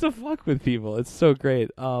 Just to fuck with people. It's so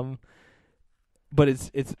great. But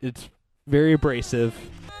it's very abrasive.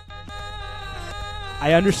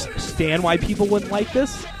 I understand why people wouldn't like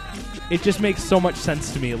this. It just makes so much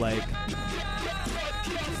sense to me. Like,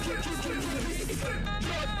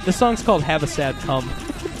 this song's called Have a Sad Come.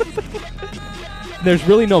 There's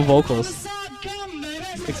really no vocals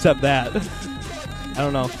except that. I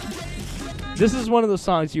don't know. This is one of those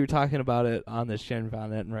songs you were talking about it on this Jen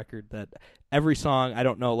Von Etten record that every song, I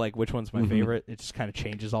don't know like which one's my favorite. It just kind of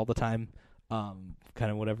changes all the time.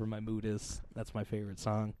 Kind of whatever my mood is. That's my favorite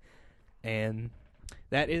song. And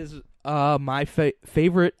that is my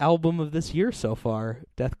favorite album of this year so far,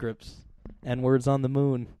 Death Grips and Words on the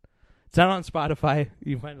Moon. It's not on Spotify.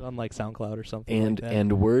 You find it on like SoundCloud or something like that.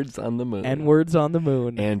 And Words on the Moon. And Words on the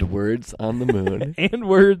Moon. And Words on the Moon. And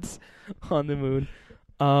Words on the Moon.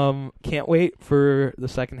 Can't wait for the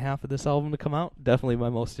second half of this album to come out. Definitely my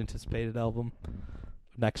most anticipated album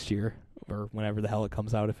next year or whenever the hell it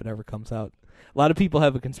comes out, if it ever comes out. A lot of people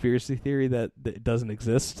have a conspiracy theory that it doesn't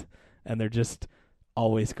exist, and they're just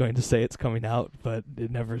always going to say it's coming out, but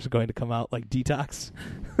it never is going to come out, like Detox.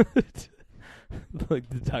 Like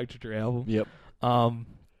the Dr. Dre album. Yep.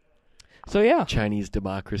 So yeah, Chinese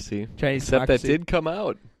Democracy. Except that did come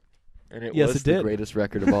out, and it was the greatest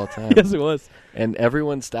record of all time. Yes, it was. And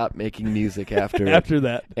everyone stopped making music after after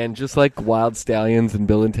that. And just like Wild Stallions and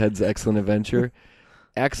Bill and Ted's Excellent Adventure,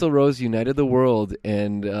 Axl Rose united the world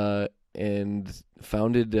and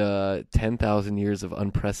founded 10,000 years of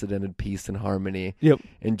unprecedented peace and harmony. Yep.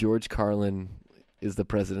 And George Carlin is the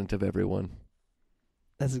president of everyone.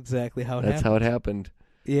 That's exactly how it happened. That's how it happened.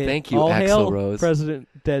 Yeah. Thank you, All Axl hail Rose. President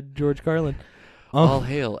dead George Carlin. All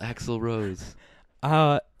hail Axl Rose.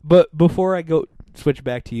 But before I go switch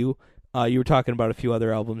back to you, you were talking about a few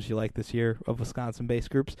other albums you liked this year of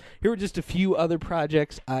Wisconsin-based groups. Here were just a few other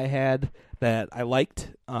projects I had that I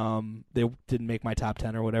liked. They didn't make my top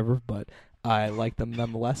 10 or whatever, but I liked them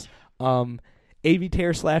nonetheless. A.V.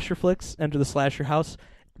 Terror Slasher Flicks, Enter the Slasher House.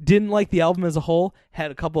 Didn't like the album as a whole. Had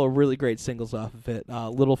a couple of really great singles off of it.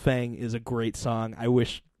 Little Fang is a great song. I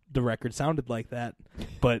wish the record sounded like that,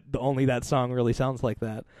 but only that song really sounds like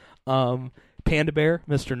that. Panda Bear,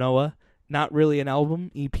 Mr. Noah. Not really an album,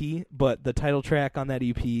 EP, but the title track on that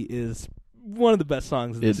EP is one of the best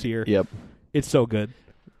songs of this year. Yep. It's so good.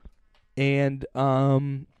 And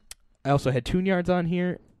I also had Tune Yards on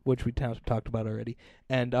here, which we talked about already.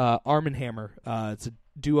 And Arm & Hammer. It's a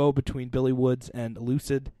duo between Billy Woods and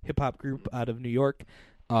Lucid, hip-hop group out of New York.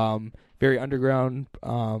 Very underground.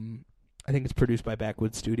 I think it's produced by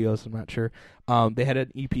Backwoods Studios, I'm not sure. They had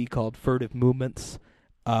an EP called Furtive Movements,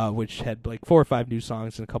 which had like 4 or 5 new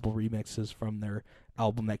songs and a couple remixes from their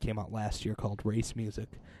album that came out last year called Race Music.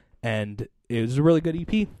 And it was a really good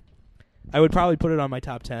EP. I would probably put it on my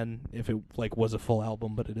top 10 if it like was a full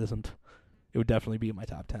album, but it isn't. It would definitely be in my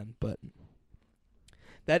top 10, but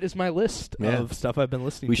that is my list of stuff I've been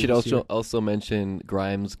listening to. We should this also mention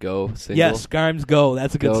Grimes Go single. Yes, Grimes Go.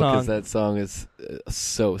 That's a good song. Because that song is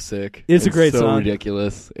so sick. It's a great song. So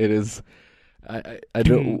ridiculous. It is. I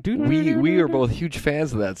don't. We are both huge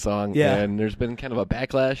fans of that song, and there's been kind of a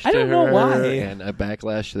backlash to her, know why, and a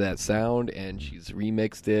backlash to that sound, and she's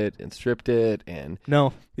remixed it and stripped it and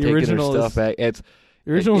the taken original her stuff back.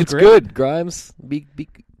 The original's it's great. good, Grimes.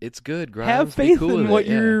 It's good, Grimes. Have Be faith cool in with what it,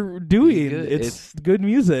 yeah. you're doing. Good. It's good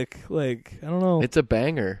music. Like, I don't know. It's a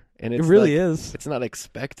banger, and it's it really like, is. It's not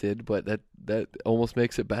expected, but that almost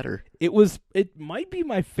makes it better. It might be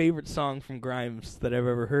my favorite song from Grimes that I've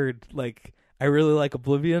ever heard. Like, I really like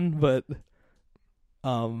Oblivion, but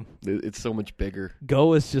It's so much bigger.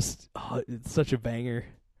 Go is just it's such a banger.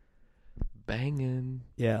 Banging.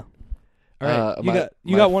 Yeah. All right,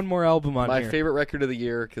 you my got one more album on my here. favorite record of the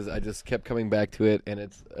year, because I just kept coming back to it, and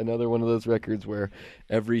it's another one of those records where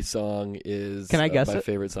every song is Can I guess my it?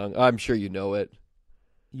 favorite song. I'm sure you know it.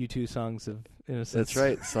 U2 Songs of Innocence. That's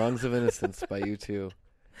right, Songs of Innocence by U2.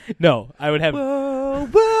 No, I would have. Whoa,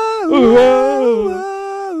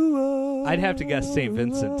 I'd have to guess St.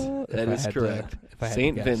 Vincent. That is correct.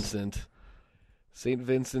 St. Vincent. Vincent. St.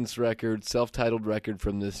 Vincent's record, self-titled record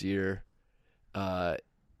from this year.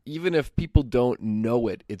 Even if people don't know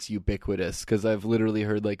it, it's ubiquitous, because I've literally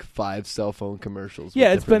heard like 5 cell phone commercials. Yeah,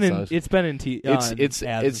 with it's been different songs. it's been in ads and It's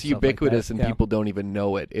stuff ubiquitous, like and that. people don't even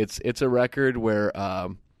know it. It's a record where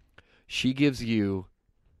she gives you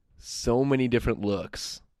so many different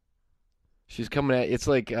looks. She's coming at it's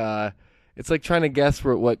like trying to guess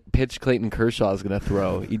what pitch Clayton Kershaw is going to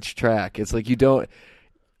throw each track. It's like you don't.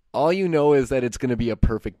 All you know is that it's going to be a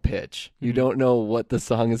perfect pitch. You don't know what the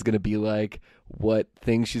song is going to be like, what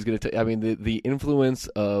things she's going to. I mean, the influence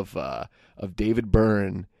of David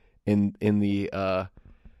Byrne in the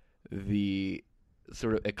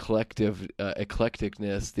sort of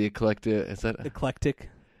eclecticness, the eclectic is that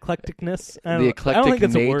eclecticness. the eclectic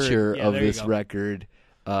nature Yeah, of there you this go. record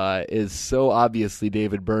is so obviously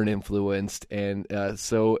David Byrne influenced, and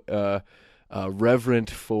so reverent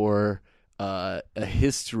for a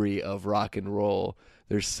history of rock and roll.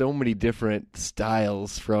 There's so many different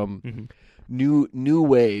styles from new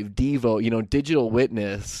wave, Devo, Digital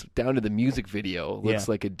Witness, down to the music video looks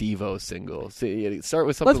like a Devo single. So start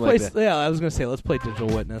with something like that. Yeah, I was gonna say let's play Digital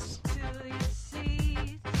Witness.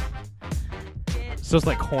 So it's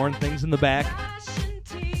like horn things in the back.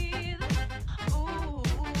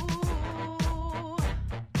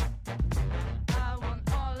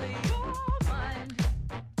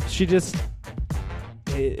 She just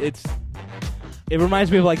it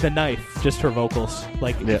reminds me of like The Knife, just her vocals.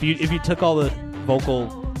 Like if you took all the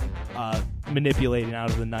vocal manipulating out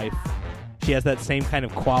of The Knife, she has that same kind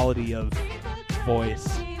of quality of voice.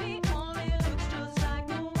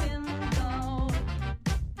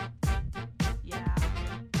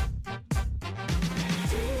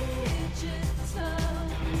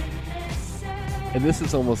 And this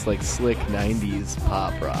is almost like slick 90s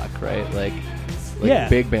pop rock, right? Like yeah.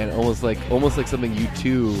 big band, almost like something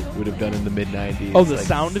U2 would have done in the mid 90s. Oh, the like,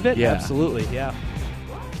 sound of it? Yeah. Absolutely, yeah.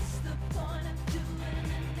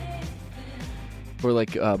 Or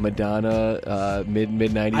like Madonna, mid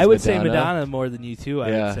 90s. I would say Madonna more than U2.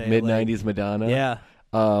 I would say mid 90s Madonna. Yeah.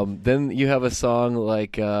 Then you have a song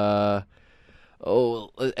like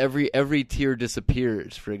every tear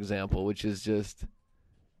disappears, for example, which is just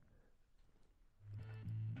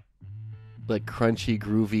like crunchy,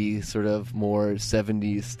 groovy, sort of more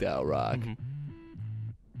 70s style rock.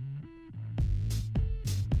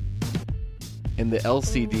 And the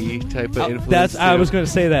LCD type of influence. I was going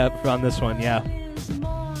to say that on this one, yeah.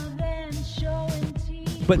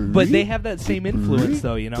 But they have that same influence,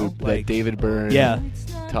 though, Like David Byrne, yeah,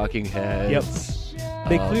 Talking Heads. Yep.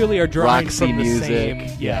 They clearly are drawing Roxy from the music.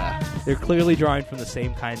 same. Yeah, they're clearly drawing from the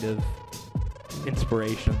same kind of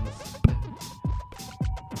inspirations.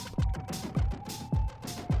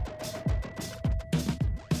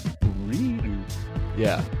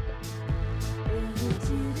 Yeah.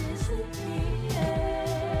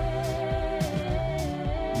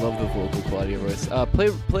 Love the vocal quality of voice.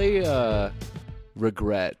 Play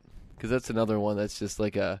Regret, because that's another one that's just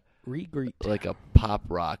like a pop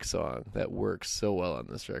rock song that works so well on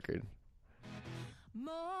this record.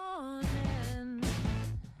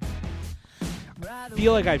 I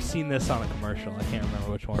feel like I've seen this on a commercial. I can't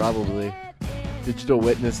remember which one. Probably. Digital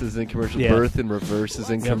Witness is in commercials. Yeah. Birth in Reverse is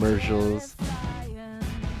in commercials.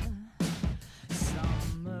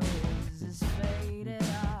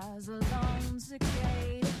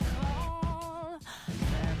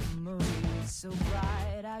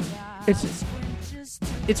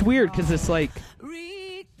 It's weird because it's like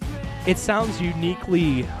it sounds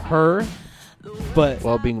uniquely her, but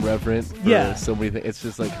while being reverent for so many things. It's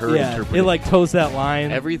just like her interpreting. It like toes that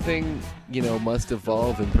line. Everything, must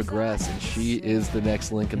evolve and progress, and she is the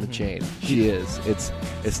next link in the chain. She is. It's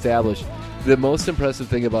established. The most impressive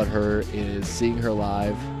thing about her is seeing her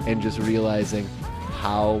live and just realizing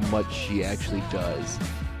how much she actually does.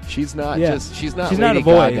 She's not Yeah. she's not She's Lady not a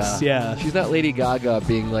voice, Gaga. yeah. She's not Lady Gaga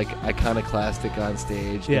being like iconoclastic on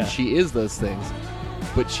stage. Yeah. And she is those things.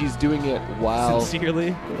 But she's doing it while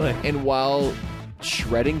Sincerely, like, and while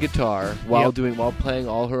shredding guitar, while playing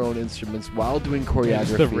all her own instruments, while doing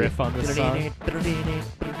choreography. the riff on this song.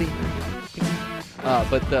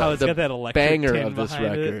 But How it's got that the electric banger tin of this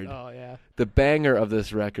behind it. record, Oh yeah. the banger of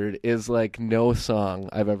this record is like no song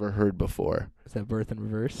I've ever heard before. Is that Birth in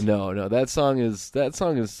Reverse? No, that song is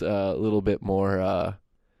a little bit more.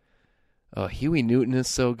 Huey Newton is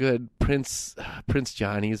so good. Prince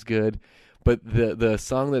Johnny is good, but the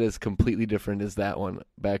song that is completely different is that one.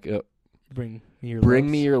 Back up. Bring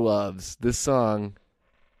Me Your Loves. This song.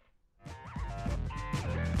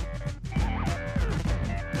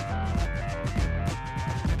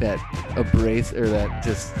 That that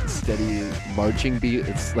just steady marching beat.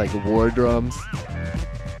 It's like war drums.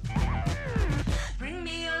 Bring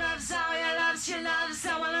me your loves, all your loves, your loves.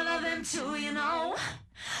 I wanna love them too, you know.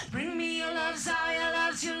 Bring me your loves, all your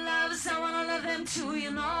loves, your loves. I wanna love them too, you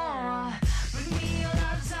know. Bring me your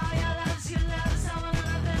loves, all your loves, your loves. I wanna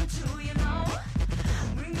love them too, you know.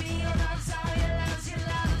 Bring me your loves, all your loves, your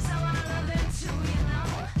loves. I wanna love them too, you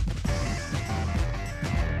know.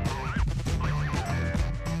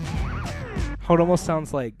 How it almost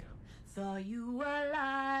sounds like. Thought you were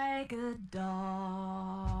like a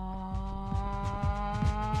dog.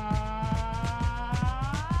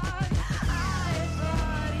 I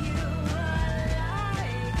thought you were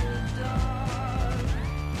like a dog.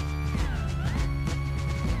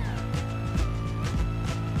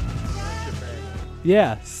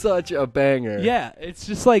 Yeah. Such a banger. Yeah. It's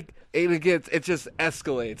just like. It just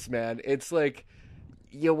escalates, man. It's like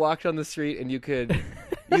you walk down the street and you could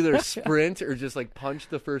either sprint or just like punch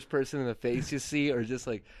the first person in the face you see, or just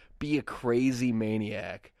like be a crazy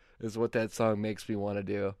maniac is what that song makes me want to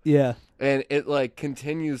do. Yeah. And it like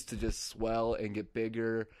continues to just swell and get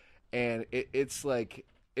bigger, and it's like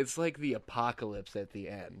the apocalypse at the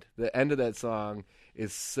end. The end of that song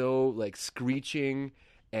is so like screeching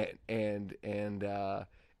and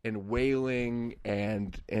wailing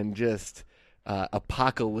and just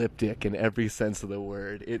apocalyptic in every sense of the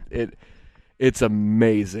word. It's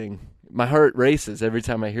amazing. My heart races every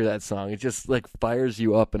time I hear that song. It just like fires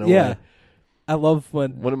you up in a way. I love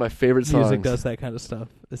when One of my favorite songs. music does that kind of stuff.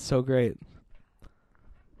 It's so great.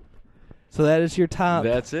 So that is your top.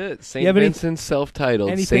 That's it. St. You have Vincent,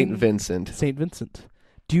 self-titled. anything- St. Vincent. St. Vincent.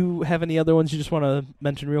 Do you have any other ones you just want to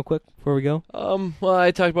mention real quick before we go? Well,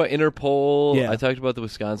 I talked about Interpol. Yeah. I talked about the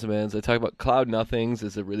Wisconsin bands. I talked about Cloud Nothings.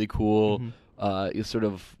 Is a really cool, sort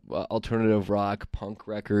of alternative rock punk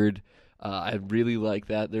record. I really like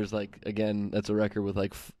that. There's like, again, that's a record with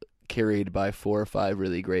like carried by 4 or 5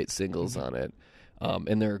 really great singles on it,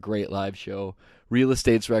 and they're a great live show. Real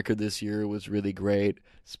Estate's record this year was really great.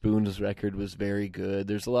 Spoon's record was very good.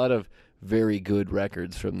 There's a lot of very good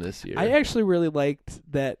records from this year. I actually really liked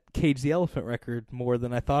that Cage the Elephant record more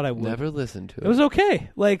than I thought I would. Never listened to it. It was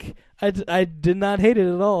okay. Like I did not hate it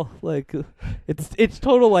at all. Like it's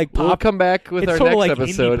total like pop. We'll come back with It's our total, next like, indie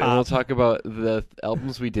episode, and we'll pop. talk about the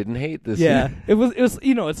albums we didn't hate this Yeah, year. it was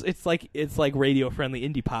you know it's like radio friendly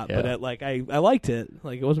indie pop, but Yeah. I liked it.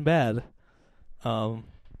 Like it wasn't bad.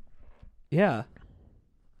 Yeah.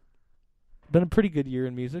 Been a pretty good year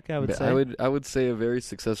in music, I would But say. I would say a very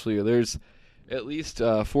successful year. There's at least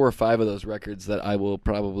 4 or 5 of those records that I will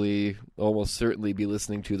probably almost certainly be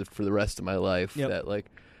listening to for the rest of my life. Yep. That like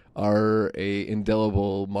are a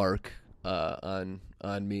indelible mark on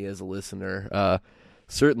me as a listener.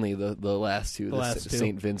 Certainly the last two, last two.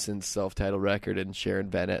 St. Vincent's self-titled record and Sharon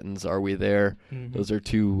Van Etten's Are We There? Mhm. Those are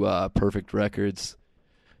 2 perfect records.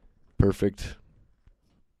 Perfect.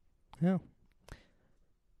 Yeah.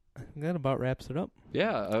 That about wraps it up.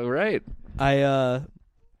 Yeah, all right. I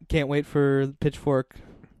can't wait for the Pitchfork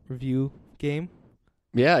review game.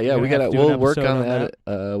 Yeah, We're we gonna gotta. have to do an We'll work episode on on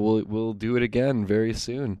that. We'll do it again very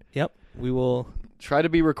soon. Yep, we will. Try to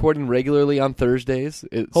be recording regularly on Thursdays.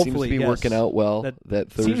 It seems Hopefully, to be yes. working out well.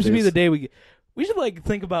 That Thursdays Seems to be the day we should like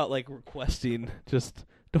think about like requesting. Just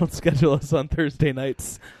don't schedule us on Thursday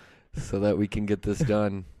nights. so that we can get this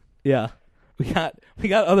done. Yeah, we got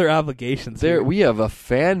other obligations. There, here. we have a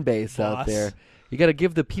fan base out Boss. there. You got to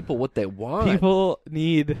give the people what they want. People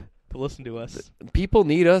need to listen to us. People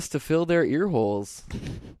need us to fill their ear holes.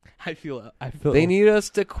 I feel They need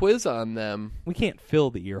us to quiz on them. We can't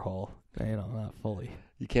fill the ear hole. Not fully.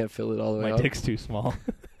 You can't fill it all the way My up. dick's too small.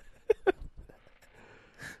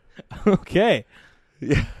 Okay.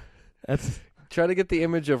 Yeah. That's. Try to get the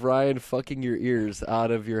image of Ryan fucking your ears out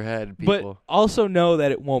of your head, people. But also know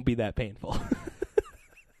that it won't be that painful.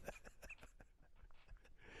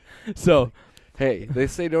 So, Hey, they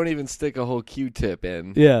say don't even stick a whole Q-tip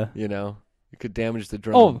in. Yeah. You know, it could damage the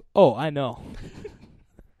drum. Oh, I know.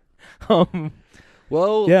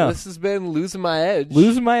 Well, yeah. This has been Losing My Edge.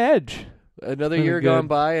 Losing My Edge. Another Really year good. gone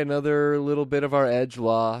by, another little bit of our edge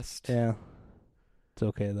lost. Yeah. It's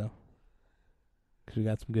okay, though. Because we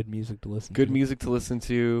got some good music to listen to. Good music to listen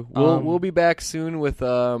to. We'll be back soon with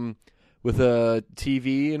a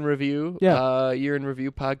TV in review, year in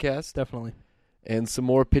review podcast. Definitely. And some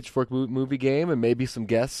more Pitchfork movie game and maybe some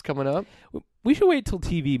guests coming up. We should wait till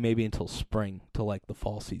TV maybe until spring, till like the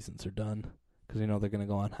fall seasons are done. Because they're going to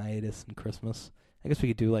go on hiatus and Christmas. I guess we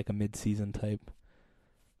could do like a mid-season type.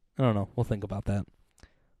 I don't know. We'll think about that.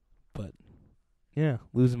 But, yeah,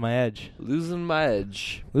 Losing My Edge. Losing My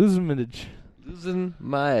Edge. Losing My Edge. Losing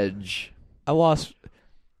My Edge. I lost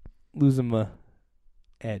Losing My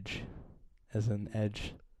Edge. As in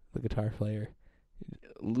Edge, the guitar player.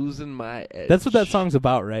 Losing My Edge. That's what that song's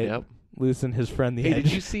about, right? Yep. Losing his friend the Hey, Edge.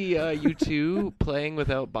 did you see U2 playing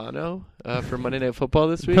without Bono for Monday Night Football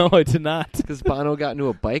this week? No, I did not. Because Bono got into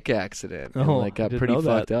a bike accident and I got didn't pretty know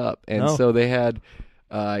fucked that. up. And No. so they had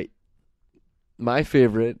my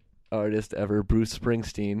favorite artist ever, Bruce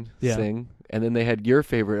Springsteen, sing. And then they had your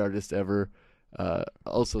favorite artist ever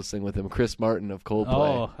also sing with him, Chris Martin of Coldplay.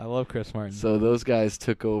 Oh, I love Chris Martin. So those guys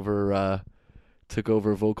took over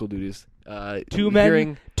vocal duties. Two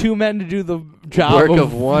men to do the job work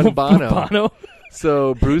of one Bono.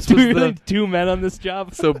 So Bruce was the two men on this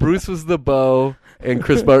job. So Bruce was the bow and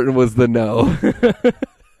Chris Martin was the no.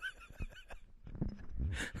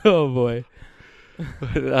 Oh boy.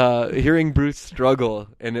 Hearing Bruce struggle,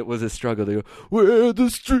 and it was a struggle to go, where the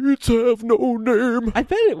streets have no name. I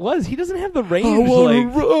bet it was. He doesn't have the range. I wanna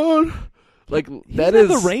run. Like that doesn't is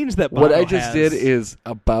have the range that what Bono I just has. did is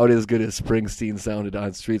about as good as Springsteen sounded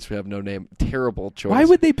on Streets Have No Name. Terrible choice. Why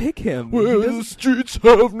would they pick him? Where the streets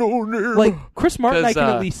have no name. Like Chris Martin, I 'Cause,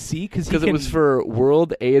 can at least see because it was for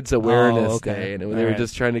World AIDS Awareness okay. Day, and they All were right.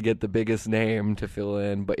 just trying to get the biggest name to fill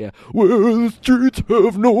in. But yeah, where the streets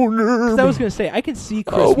have no name. I was gonna say I can see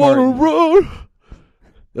Chris I wanna Martin. run.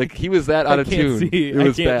 Like he was that out I of can't tune. see. It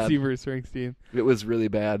was I can't bad. see Bruce Springsteen. It was really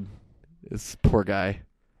bad. This poor guy.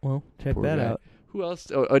 Well, check Poor that guy. out. Who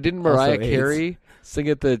else? Oh, didn't Mariah Also AIDS. Carey sing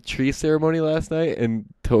at the tree ceremony last night and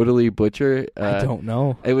totally butcher? I don't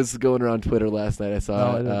know. It was going around Twitter last night. I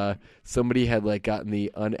saw No, somebody had gotten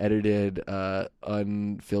the unedited,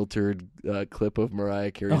 unfiltered clip of Mariah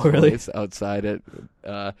Carey's really? voice outside it,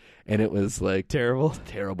 and it was Terrible.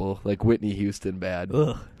 terrible, like Whitney Houston bad.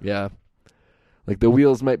 Ugh. Yeah, like the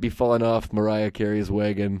wheels might be falling off Mariah Carey's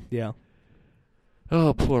wagon. Yeah.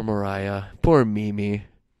 Oh, poor Mariah, poor Mimi.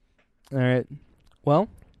 All right. Well,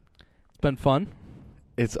 it's been fun.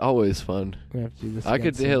 It's always fun. We're gonna have to do this. I again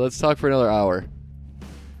could. soon. Hey, let's talk for another hour.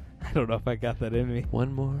 I don't know if I got that in me.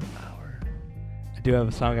 One more hour. I do have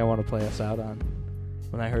a song I want to play us out on.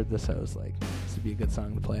 When I heard this, I was like, this would be a good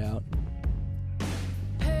song to play out.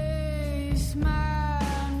 It's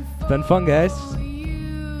been fun, guys.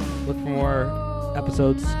 Look for more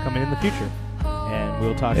episodes coming in the future. And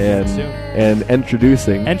we'll talk to you soon. And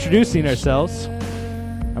introducing. Introducing ourselves.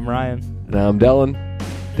 I'm Ryan. And I'm Delon.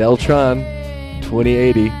 Deltron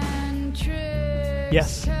 2080.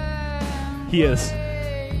 Yes. He is.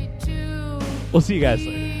 We'll see you guys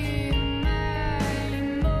later.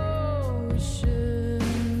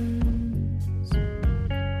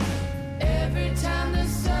 Every time the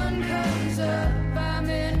sun comes up, I'm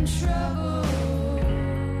in trouble.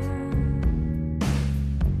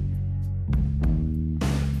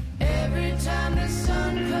 Every time the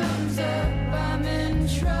sun comes up, I'm in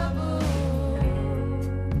trouble.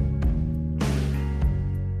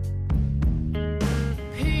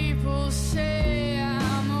 People say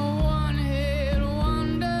I'm a one-hit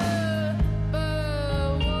wonder,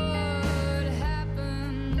 but what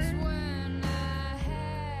happens when I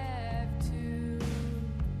have to?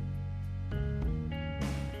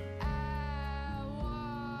 I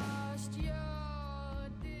washed your